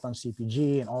stocking up on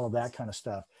CPG and all of that kind of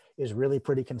stuff is really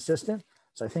pretty consistent.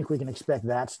 So I think we can expect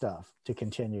that stuff to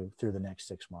continue through the next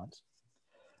 6 months.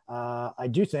 I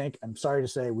do think, I'm sorry to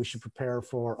say, we should prepare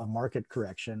for a market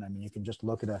correction. I mean, you can just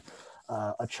look at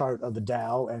a chart of the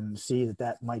Dow and see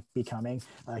that might be coming.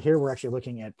 Here, we're actually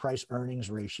looking at price earnings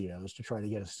ratios to try to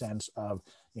get a sense of,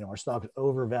 our stock is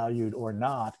overvalued or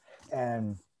not.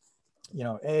 And,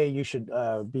 you should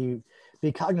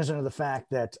be cognizant of the fact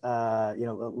that,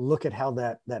 look at how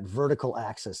that vertical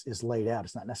axis is laid out.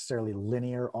 It's not necessarily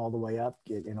linear all the way up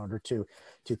in order to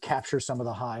capture some of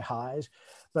the high highs.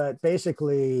 But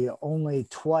basically, only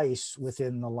twice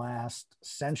within the last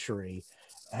century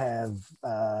have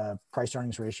price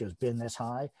earnings ratios been this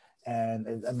high,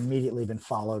 and immediately been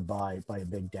followed by a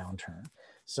big downturn.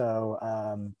 So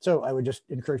I would just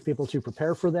encourage people to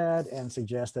prepare for that and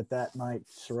suggest that might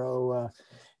throw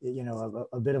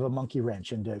a bit of a monkey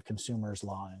wrench into consumers'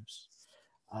 lives.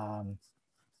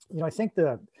 I think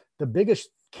the biggest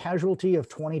casualty of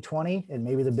 2020 and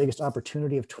maybe the biggest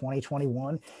opportunity of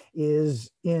 2021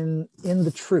 is in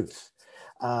the truth.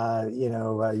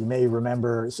 You may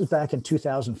remember this is back in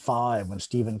 2005 when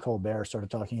Stephen Colbert started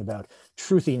talking about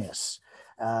truthiness.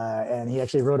 And he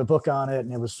actually wrote a book on it,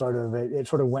 and it sort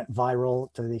of went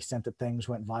viral to the extent that things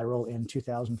went viral in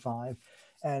 2005.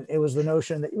 And it was the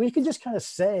notion that we could just kind of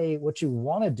say what you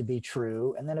wanted to be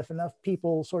true. And then if enough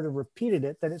people sort of repeated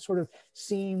it, then it sort of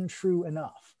seemed true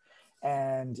enough.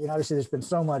 And obviously there's been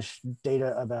so much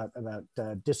data about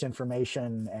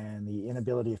disinformation and the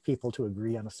inability of people to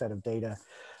agree on a set of data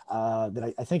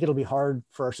that I think it'll be hard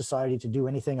for our society to do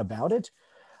anything about it.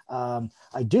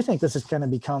 I do think this is going to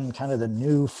become kind of the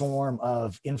new form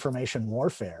of information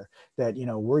warfare that,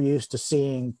 we're used to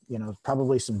seeing,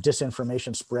 probably some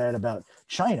disinformation spread about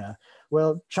China.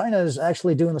 Well, China is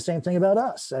actually doing the same thing about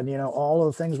us. And, all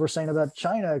of the things we're saying about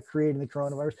China creating the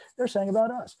coronavirus, they're saying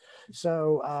about us.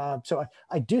 So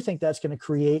I do think that's going to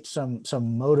create some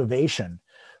motivation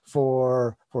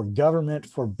for government,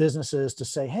 for businesses to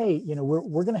say, hey,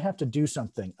 we're going to have to do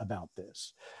something about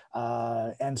this.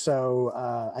 And so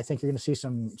I think you're going to see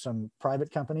some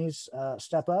private companies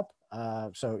step up.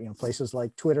 So places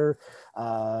like Twitter,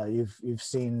 you've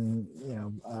seen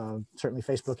certainly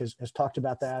Facebook has talked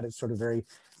about that. It's sort of very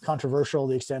controversial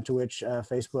the extent to which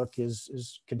Facebook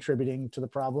is contributing to the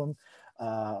problem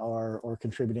or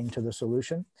contributing to the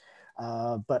solution.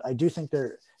 But I do think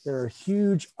there are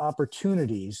huge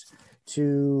opportunities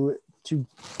to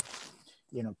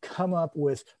come up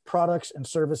with products and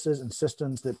services and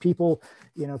systems that people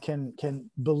can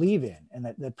believe in and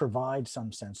that provide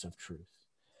some sense of truth.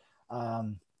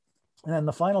 And then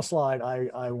the final slide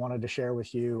I wanted to share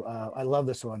with you, I love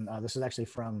this one. This is actually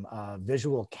from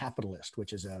Visual Capitalist,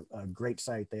 which is a great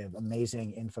site. They have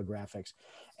amazing infographics.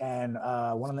 And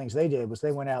one of the things they did was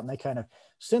they went out and they kind of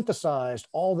synthesized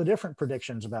all the different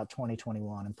predictions about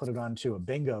 2021 and put it onto a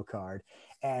bingo card.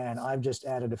 And I've just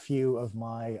added a few of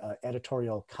my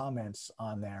editorial comments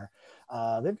on there.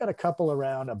 They've got a couple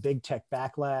around a big tech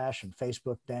backlash and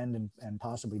Facebook bend and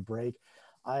possibly break.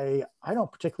 I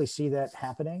don't particularly see that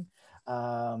happening.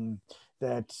 You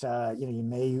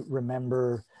may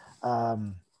remember,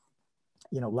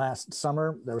 last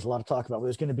summer, there was a lot of talk about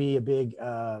there's going to be a big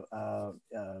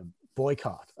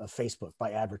boycott of Facebook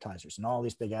by advertisers, and all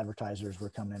these big advertisers were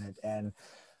coming in it, and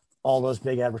all those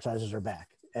big advertisers are back.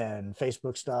 And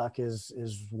Facebook stock is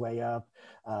way up.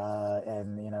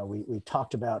 We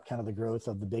talked about kind of the growth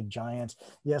of the big giants.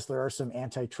 Yes, there are some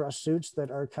antitrust suits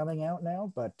that are coming out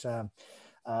now, but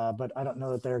I don't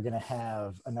know that they're going to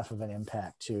have enough of an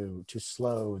impact to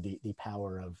slow the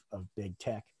power of big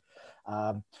tech.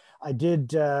 I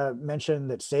did mention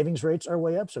that savings rates are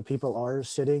way up, so people are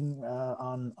sitting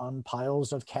on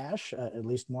piles of cash, at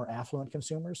least more affluent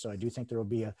consumers. So I do think there will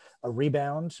be a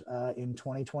rebound in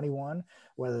 2021,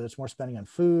 whether it's more spending on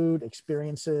food,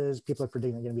 experiences. People are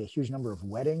predicting there's going to be a huge number of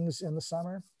weddings in the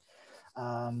summer.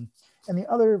 And the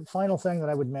other final thing that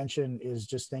I would mention is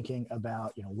just thinking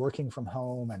about, working from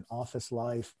home and office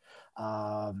life.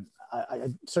 I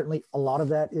certainly, a lot of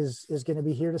that is going to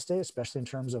be here to stay, especially in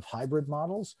terms of hybrid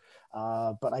models.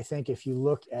 But I think if you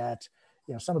look at,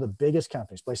 some of the biggest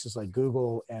companies, places like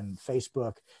Google and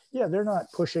Facebook, they're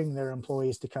not pushing their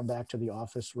employees to come back to the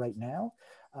office right now.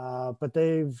 But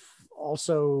they've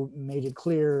also made it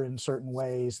clear in certain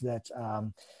ways that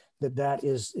that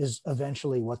is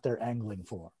eventually what they're angling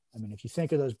for. I mean, if you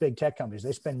think of those big tech companies,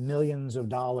 they spend millions of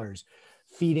dollars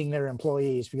feeding their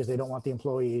employees because they don't want the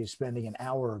employees spending an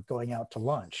hour going out to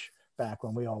lunch back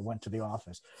when we all went to the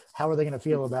office. How are they going to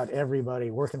feel about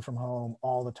everybody working from home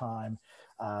all the time?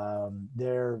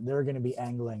 They're going to be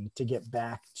angling to get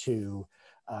back to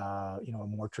a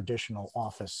more traditional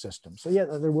office system. So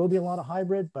there will be a lot of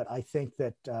hybrid, but I think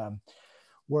that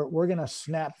we're going to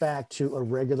snap back to a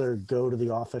regular go to the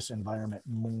office environment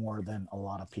more than a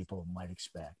lot of people might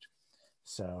expect.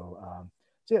 So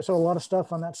a lot of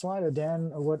stuff on that slide. Dan,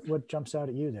 what jumps out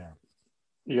at you there?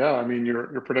 Yeah, I mean,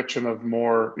 your prediction of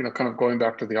more, kind of going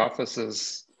back to the office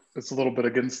it's a little bit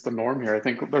against the norm here. I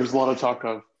think there's a lot of talk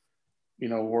of,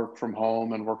 work from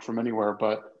home and work from anywhere,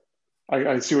 but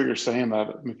I see what you're saying, that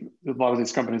a lot of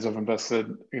these companies have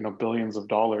invested, billions of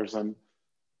dollars in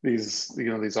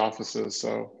these offices.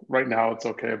 So right now it's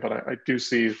okay, but I do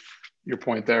see your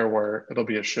point there where it'll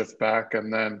be a shift back.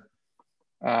 And then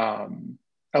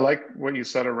I like what you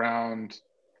said around,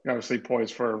 obviously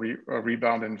poised for a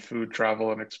rebound in food,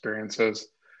 travel, and experiences.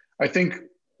 I think,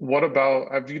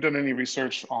 have you done any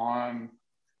research on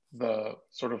the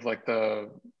sort of like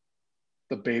the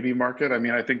baby market? I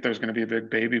mean, I think there's going to be a big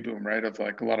baby boom, right? Of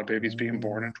like a lot of babies being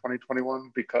born in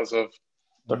 2021 because of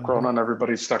the corona and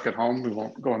everybody's stuck at home. We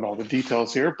won't go into all the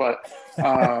details here, but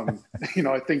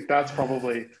I think that's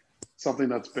probably something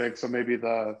that's big. So maybe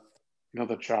the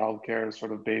childcare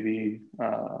sort of baby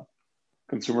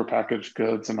consumer packaged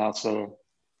goods, and also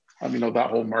that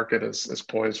whole market is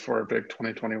poised for a big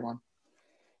 2021.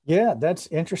 Yeah, that's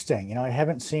interesting. I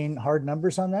haven't seen hard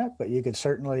numbers on that, but you could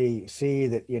certainly see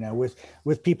that,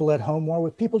 with people at home more,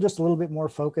 with people just a little bit more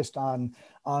focused on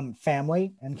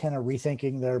family and kind of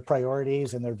rethinking their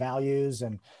priorities and their values.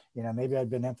 And, maybe I've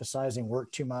been emphasizing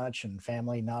work too much and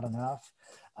family not enough.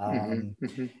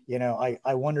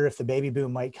 I wonder if the baby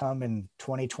boom might come in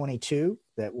 2022,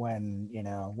 that when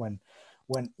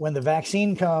the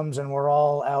vaccine comes and we're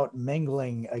all out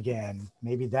mingling again,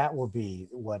 maybe that will be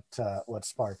what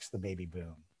sparks the baby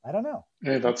boom. I don't know.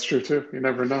 Hey, that's true too. You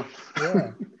never know.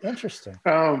 Yeah, interesting.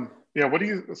 What do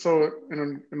you? So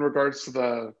in regards to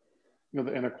the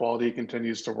inequality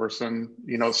continues to worsen.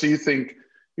 So you think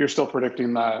you're still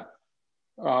predicting that?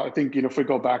 I think if we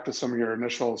go back to some of your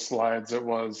initial slides, it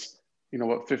was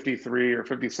 53 or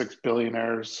 56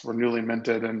 billionaires were newly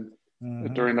minted and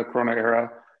during the Corona era.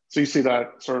 So you see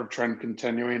that sort of trend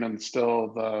continuing, and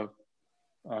still the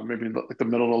maybe like the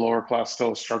middle to lower class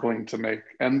still struggling to make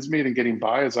ends meet and getting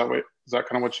by. Is that kind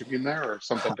of what you mean there, or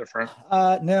something different?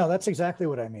 No, that's exactly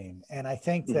what I mean. And I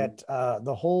think that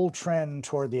the whole trend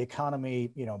toward the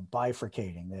economy,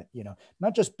 bifurcating, that,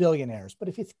 not just billionaires, but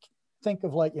if you think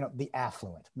of the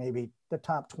affluent, maybe the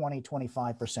top 20,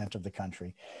 25% of the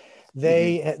country,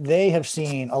 they have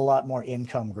seen a lot more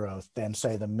income growth than,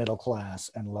 say, the middle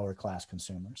class and lower class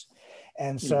consumers.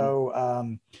 And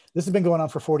so this has been going on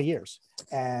for 40 years.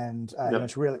 And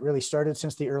it's really started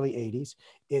since the early 80s.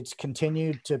 It's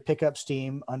continued to pick up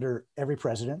steam under every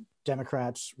president,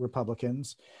 Democrats,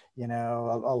 Republicans. A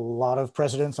lot of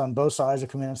presidents on both sides have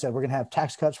come in and said, we're going to have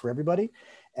tax cuts for everybody.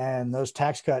 And those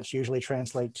tax cuts usually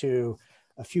translate to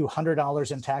a few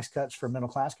 $100s in tax cuts for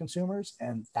middle-class consumers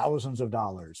and thousands of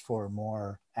dollars for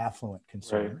more affluent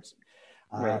consumers.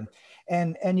 Right.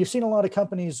 And you've seen a lot of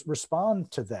companies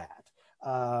respond to that.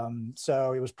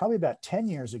 So it was probably about 10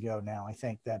 years ago now, I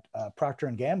think, that Procter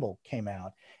 & Gamble came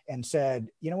out and said,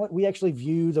 you know what, we actually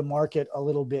view the market a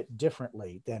little bit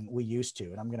differently than we used to.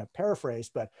 And I'm going to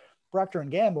paraphrase, but Procter &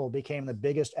 Gamble became the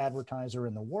biggest advertiser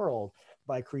in the world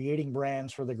by creating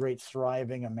brands for the great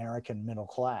thriving American middle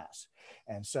class.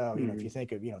 And so, if you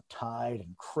think of, Tide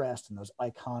and Crest and those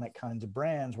iconic kinds of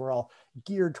brands, we're all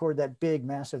geared toward that big,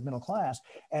 massive middle class.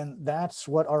 And that's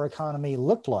what our economy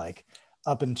looked like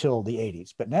up until the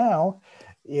 80s. But now,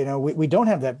 we don't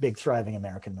have that big, thriving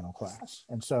American middle class.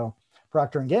 And so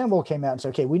Procter & Gamble came out and said,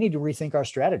 okay, we need to rethink our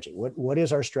strategy. What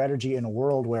is our strategy in a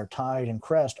world where Tide and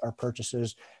Crest are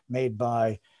purchases made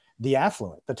by the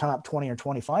affluent, the top 20 or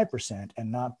 25%,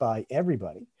 and not by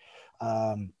everybody?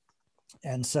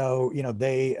 And so,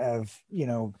 they have,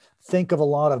 think of a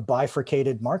lot of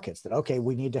bifurcated markets that, okay,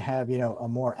 we need to have, a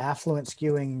more affluent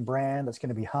skewing brand that's going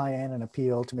to be high end and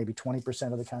appeal to maybe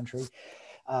 20% of the country.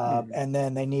 And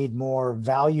then they need more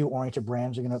value oriented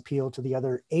brands that are going to appeal to the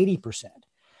other 80%.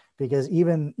 Because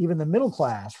even the middle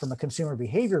class, from a consumer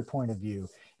behavior point of view,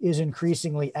 is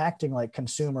increasingly acting like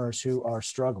consumers who are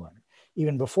struggling.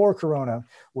 Even before Corona,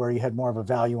 where you had more of a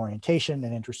value orientation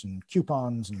and interest in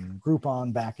coupons and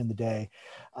Groupon back in the day.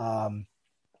 And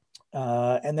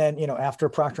then, after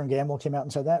Procter & Gamble came out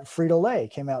and said that, Frito-Lay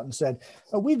came out and said,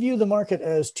 we view the market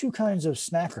as two kinds of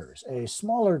snackers, a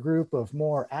smaller group of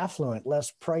more affluent,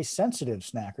 less price sensitive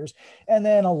snackers, and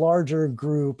then a larger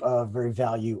group of very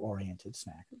value oriented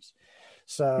snackers.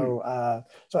 So,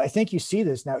 so I think you see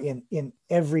this now in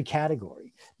every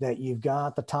category, that you've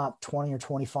got the top 20 or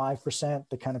 25%,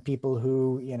 the kind of people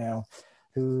who,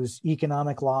 whose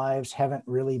economic lives haven't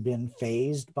really been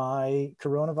phased by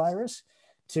coronavirus,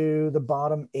 to the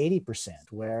bottom 80%,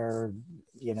 where,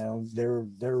 they're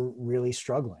really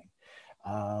struggling.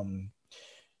 And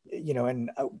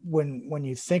when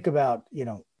you think about,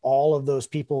 all of those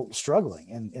people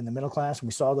struggling in the middle class, and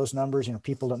we saw those numbers,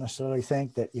 people don't necessarily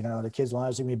think that, the kids'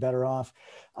 lives are going to be better off.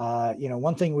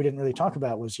 One thing we didn't really talk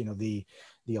about was, the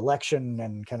election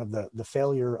and kind of the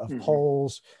failure of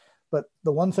polls. But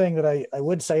the one thing that I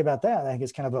would say about that, I think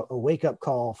is kind of a wake-up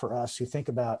call for us who think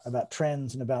about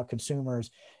trends and about consumers,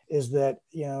 is that,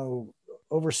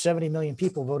 over 70 million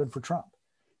people voted for Trump,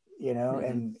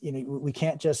 and, we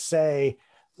can't just say,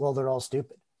 well, they're all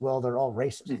stupid. Well, they're all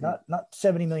racist. Not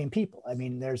 70 million people. I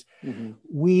mean, there's,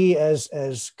 we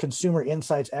as consumer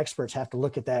insights experts have to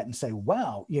look at that and say,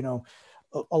 wow,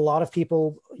 a lot of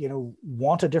people,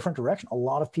 want a different direction. A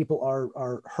lot of people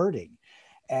are hurting.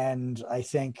 And I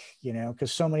think,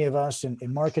 because so many of us in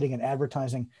marketing and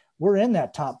advertising, we're in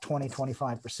that top 20,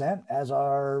 25% as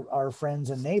our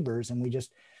friends and neighbors. And we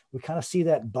kind of see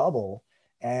that bubble.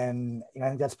 And I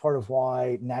think that's part of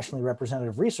why nationally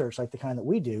representative research, like the kind that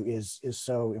we do, is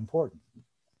so important.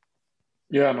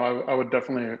 Yeah, no, I would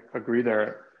definitely agree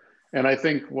there. And I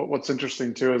think what's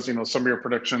interesting too is, some of your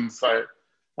predictions I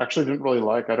actually didn't really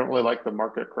like. I don't really like the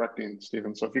market correcting,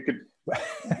 Stephen. So if you could,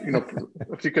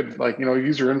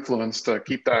 use your influence to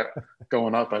keep that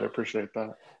going up, I'd appreciate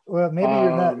that. Well,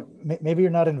 maybe you're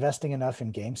not investing enough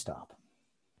in GameStop.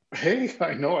 Hey,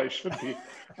 I know I should be.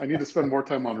 I need to spend more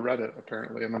time on Reddit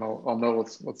apparently, and then I'll know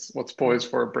what's poised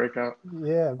for a breakout.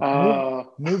 Yeah,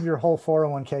 move your whole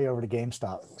 401k over to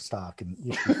GameStop stock, and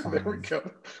you should be fine. There we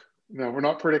go. No, we're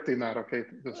not predicting that. Okay,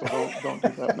 so don't do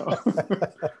that.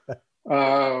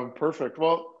 No. Perfect.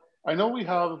 Well, I know we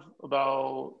have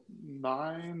about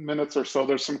 9 minutes or so.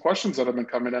 There's some questions that have been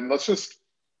coming in. Let's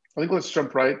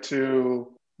jump right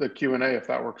to the Q&A if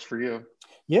that works for you.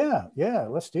 Yeah,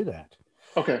 let's do that.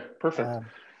 Okay, perfect.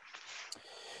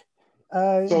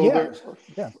 There's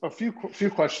a few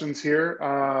questions here.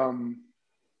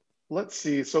 Let's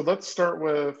see. So let's start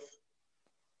with.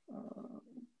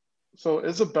 So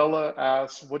Isabella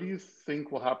asks, "What do you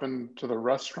think will happen to the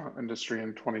restaurant industry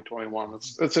in 2021?"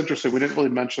 It's interesting. We didn't really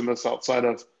mention this outside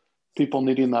of people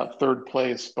needing that third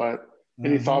place, but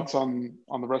any thoughts on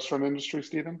the restaurant industry,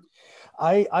 Stephen?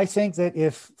 I think that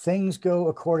if things go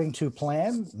according to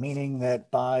plan, meaning that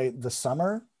by the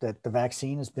summer that the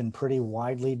vaccine has been pretty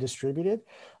widely distributed,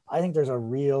 I think there's a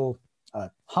real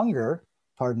hunger,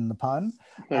 pardon the pun,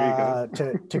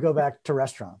 to go back to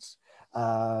restaurants.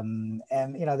 And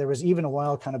there was even a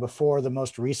while kind of before the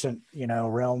most recent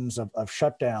realms of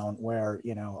shutdown where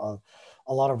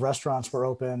a lot of restaurants were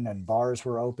open and bars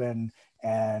were open.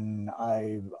 And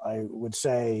I would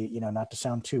say, not to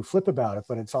sound too flip about it,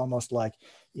 but it's almost like,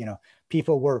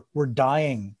 people were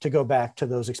dying to go back to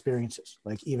those experiences,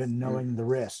 like even knowing the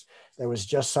risks. There was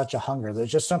just such a hunger.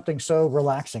 There's just something so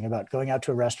relaxing about going out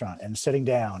to a restaurant and sitting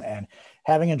down and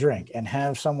having a drink and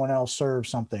have someone else serve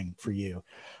something for you.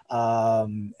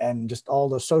 And just all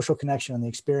the social connection and the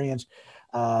experience.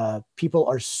 People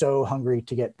are so hungry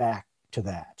to get back to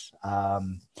that.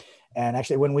 And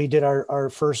actually, when we did our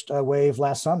first wave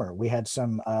last summer, we had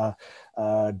some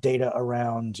data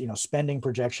around spending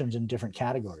projections in different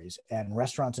categories, and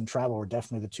restaurants and travel were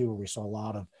definitely the two where we saw a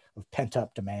lot of pent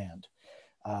up demand.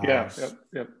 Yep.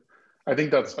 I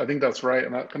think that's right,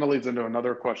 and that kind of leads into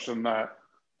another question that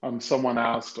someone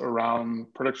asked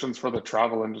around predictions for the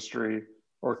travel industry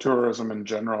or tourism in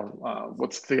general.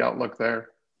 What's the outlook there?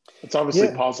 It's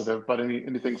obviously positive, but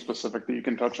anything specific that you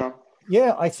can touch on?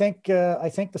 Yeah, I think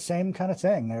the same kind of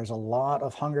thing. There's a lot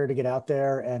of hunger to get out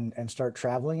there and start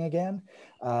traveling again.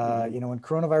 When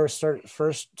coronavirus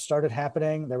first started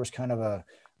happening, there was kind of a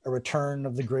return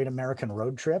of the great American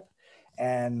road trip.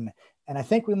 And I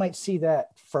think we might see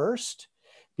that first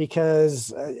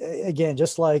because, again,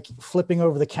 just like flipping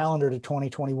over the calendar to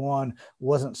 2021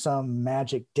 wasn't some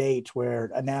magic date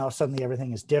where now suddenly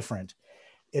everything is different.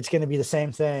 It's going to be the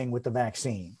same thing with the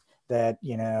vaccine. That,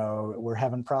 we're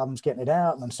having problems getting it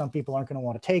out, and then some people aren't going to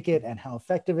want to take it, and how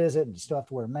effective is it? And you still have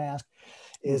to wear a mask.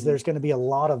 There's going to be a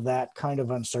lot of that kind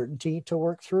of uncertainty to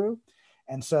work through.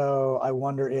 And so I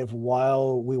wonder if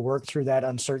while we work through that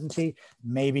uncertainty,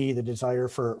 maybe the desire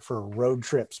for road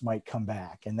trips might come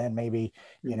back. And then maybe,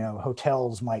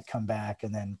 hotels might come back,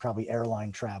 and then probably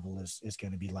airline travel is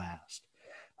going to be last.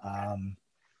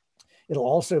 It'll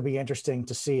also be interesting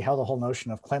to see how the whole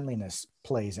notion of cleanliness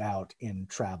plays out in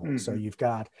travel. So you've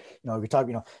got, we talk,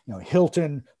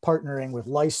 Hilton partnering with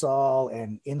Lysol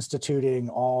and instituting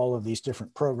all of these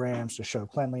different programs to show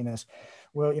cleanliness.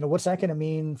 Well, what's that going to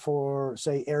mean for,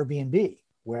 say, Airbnb,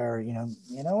 where,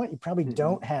 you probably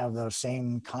don't have those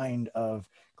same kind of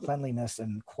cleanliness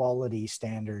and quality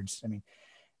standards. I mean,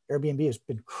 Airbnb has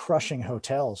been crushing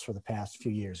hotels for the past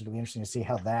few years. It'll be interesting to see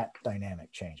how that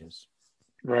dynamic changes.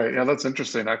 Right. Yeah, that's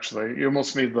interesting. Actually, you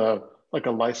almost need a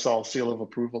Lysol seal of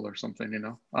approval or something.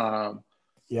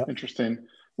 Interesting.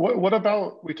 What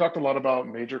about? We talked a lot about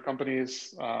major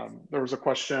companies. There was a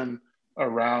question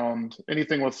around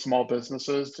anything with small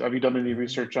businesses. Have you done any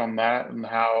research on that and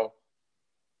how?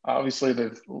 Obviously,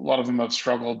 a lot of them have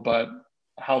struggled, but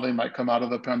how they might come out of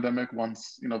the pandemic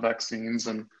once vaccines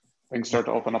and things start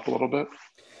to open up a little bit?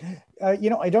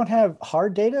 I don't have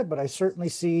hard data, but I certainly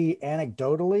see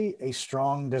anecdotally a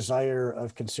strong desire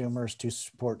of consumers to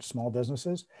support small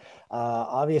businesses.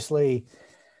 Obviously,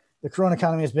 the Corona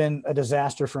economy has been a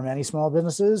disaster for many small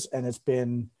businesses, and it's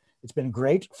been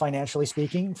great financially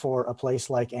speaking for a place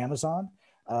like Amazon.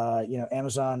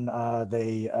 Amazon,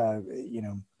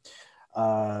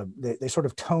 they sort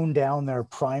of toned down their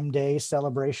Prime Day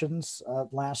celebrations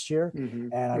last year.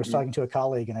 And I was talking to a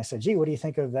colleague and I said, gee, what do you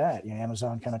think of that? You know,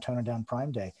 Amazon kind of toning down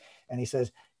Prime Day. And he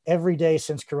says, every day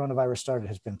since coronavirus started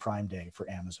has been Prime Day for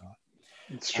Amazon.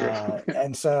 It's true.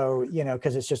 And so, you know,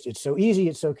 because it's so easy,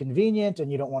 it's so convenient,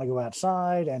 and you don't want to go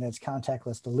outside, and it's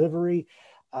contactless delivery.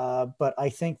 But I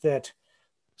think that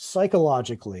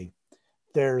psychologically,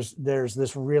 there's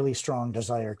this really strong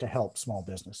desire to help small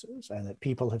businesses, and that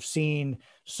people have seen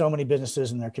so many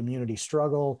businesses in their community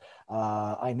struggle.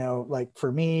 I know, like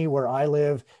for me, where I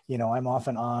live, you know, I'm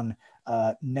often on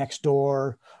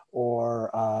Nextdoor or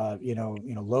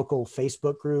local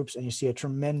Facebook groups, and you see a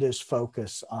tremendous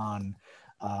focus on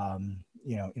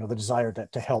the desire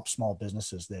to help small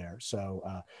businesses there.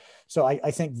 So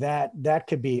I think that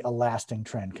could be a lasting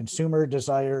trend. Consumer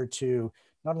desire to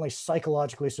not only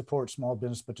psychologically support small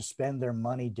business, but to spend their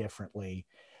money differently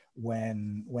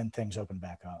when things open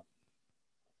back up.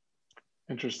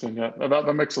 Interesting. Yeah,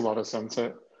 that makes a lot of sense.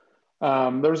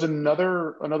 There's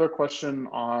another question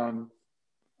on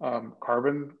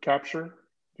carbon capture.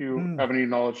 Do you have any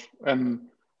knowledge, and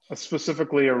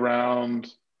specifically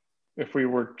around if we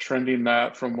were trending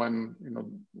that from when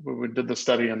we did the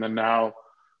study and then now?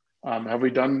 Have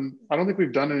we done? I don't think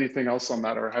we've done anything else on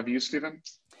that, or have you, Stephen?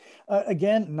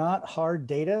 Again, not hard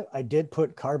data. I did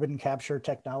put carbon capture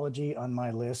technology on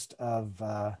my list of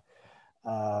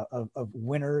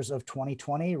winners of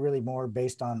 2020, really more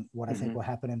based on what I think will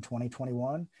happen in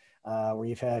 2021, where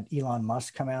you've had Elon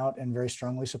Musk come out and very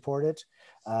strongly support it.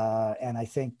 And I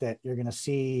think that you're going to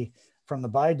see from the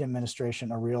Biden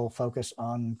administration a real focus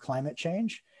on climate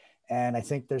change. And I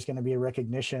think there's going to be a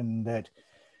recognition that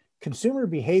consumer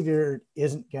behavior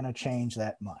isn't going to change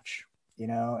that much.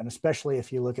 And especially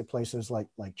if you look at places like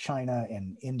China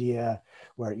and India,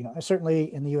 where,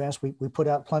 certainly in the US, we put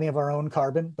out plenty of our own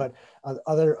carbon, but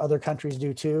other countries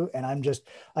do too. And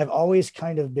I've always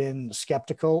kind of been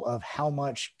skeptical of how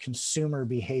much consumer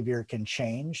behavior can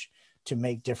change to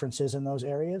make differences in those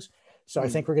areas. So I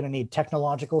think we're going to need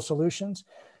technological solutions.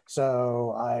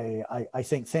 So I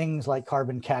think things like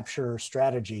carbon capture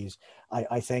strategies,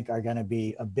 I think are going to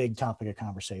be a big topic of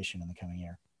conversation in the coming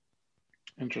year.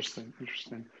 Interesting.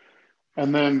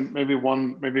 And then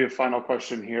maybe a final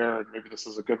question here. Maybe this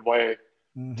is a good way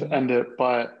to end it,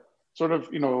 but sort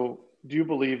of, do you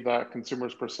believe that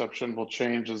consumers' perception will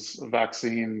change as a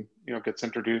vaccine, gets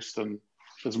introduced and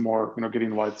is more,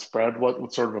 getting widespread?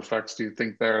 What sort of effects do you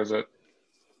think there? Do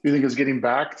you think it's getting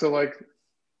back to like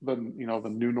the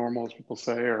new normal, as people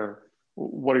say, or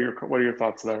what are your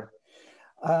thoughts there?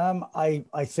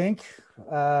 I think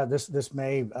this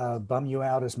may bum you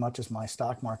out as much as my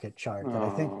stock market chart, but I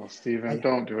think, Stephen,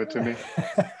 don't do it to me.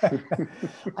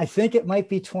 I think it might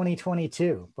be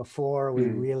 2022 before we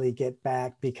really get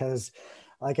back, because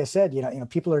like I said,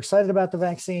 people are excited about the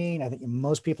vaccine. I think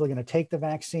most people are going to take the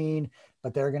vaccine,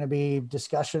 but there are going to be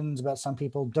discussions about some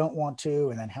people don't want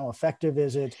to, and then how effective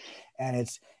is it? And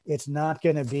it's not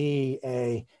going to be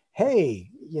a, hey,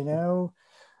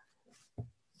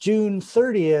 June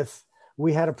 30th,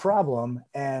 we had a problem,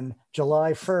 and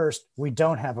July 1st, we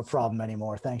don't have a problem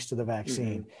anymore, thanks to the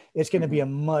vaccine. It's going to be a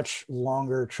much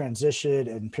longer transition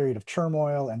and period of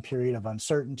turmoil and period of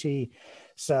uncertainty.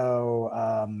 So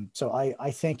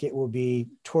I think it will be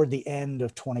toward the end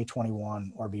of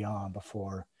 2021 or beyond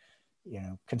before,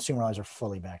 consumer lives are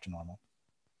fully back to normal.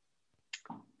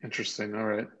 Interesting. All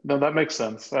right. No, that makes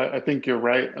sense. I think you're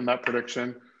right in that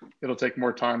prediction. It'll take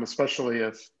more time, especially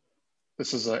if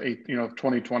this is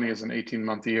 2020 is an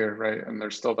 18-month year, right? And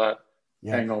there's still that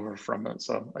hangover from it.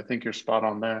 So I think you're spot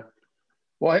on there.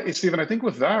 Well, hey, Stephen, I think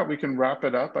with that, we can wrap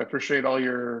it up. I appreciate all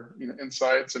your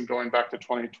insights and going back to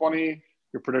 2020,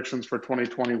 your predictions for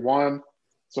 2021.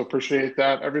 So appreciate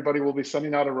that. Everybody will be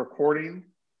sending out a recording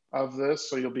of this,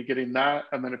 so you'll be getting that.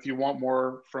 And then if you want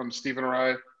more from Stephen or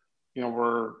I,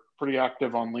 we're pretty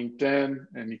active on LinkedIn,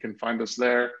 and you can find us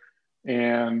there.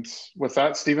 And with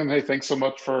that, Stephen, hey, thanks so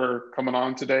much for coming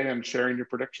on today and sharing your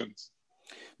predictions.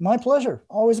 My pleasure.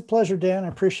 Always a pleasure, Dan. I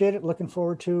appreciate it. Looking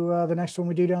forward to the next one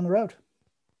we do down the road.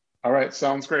 All right.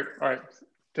 Sounds great. All right.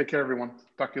 Take care, everyone.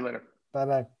 Talk to you later.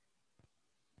 Bye-bye.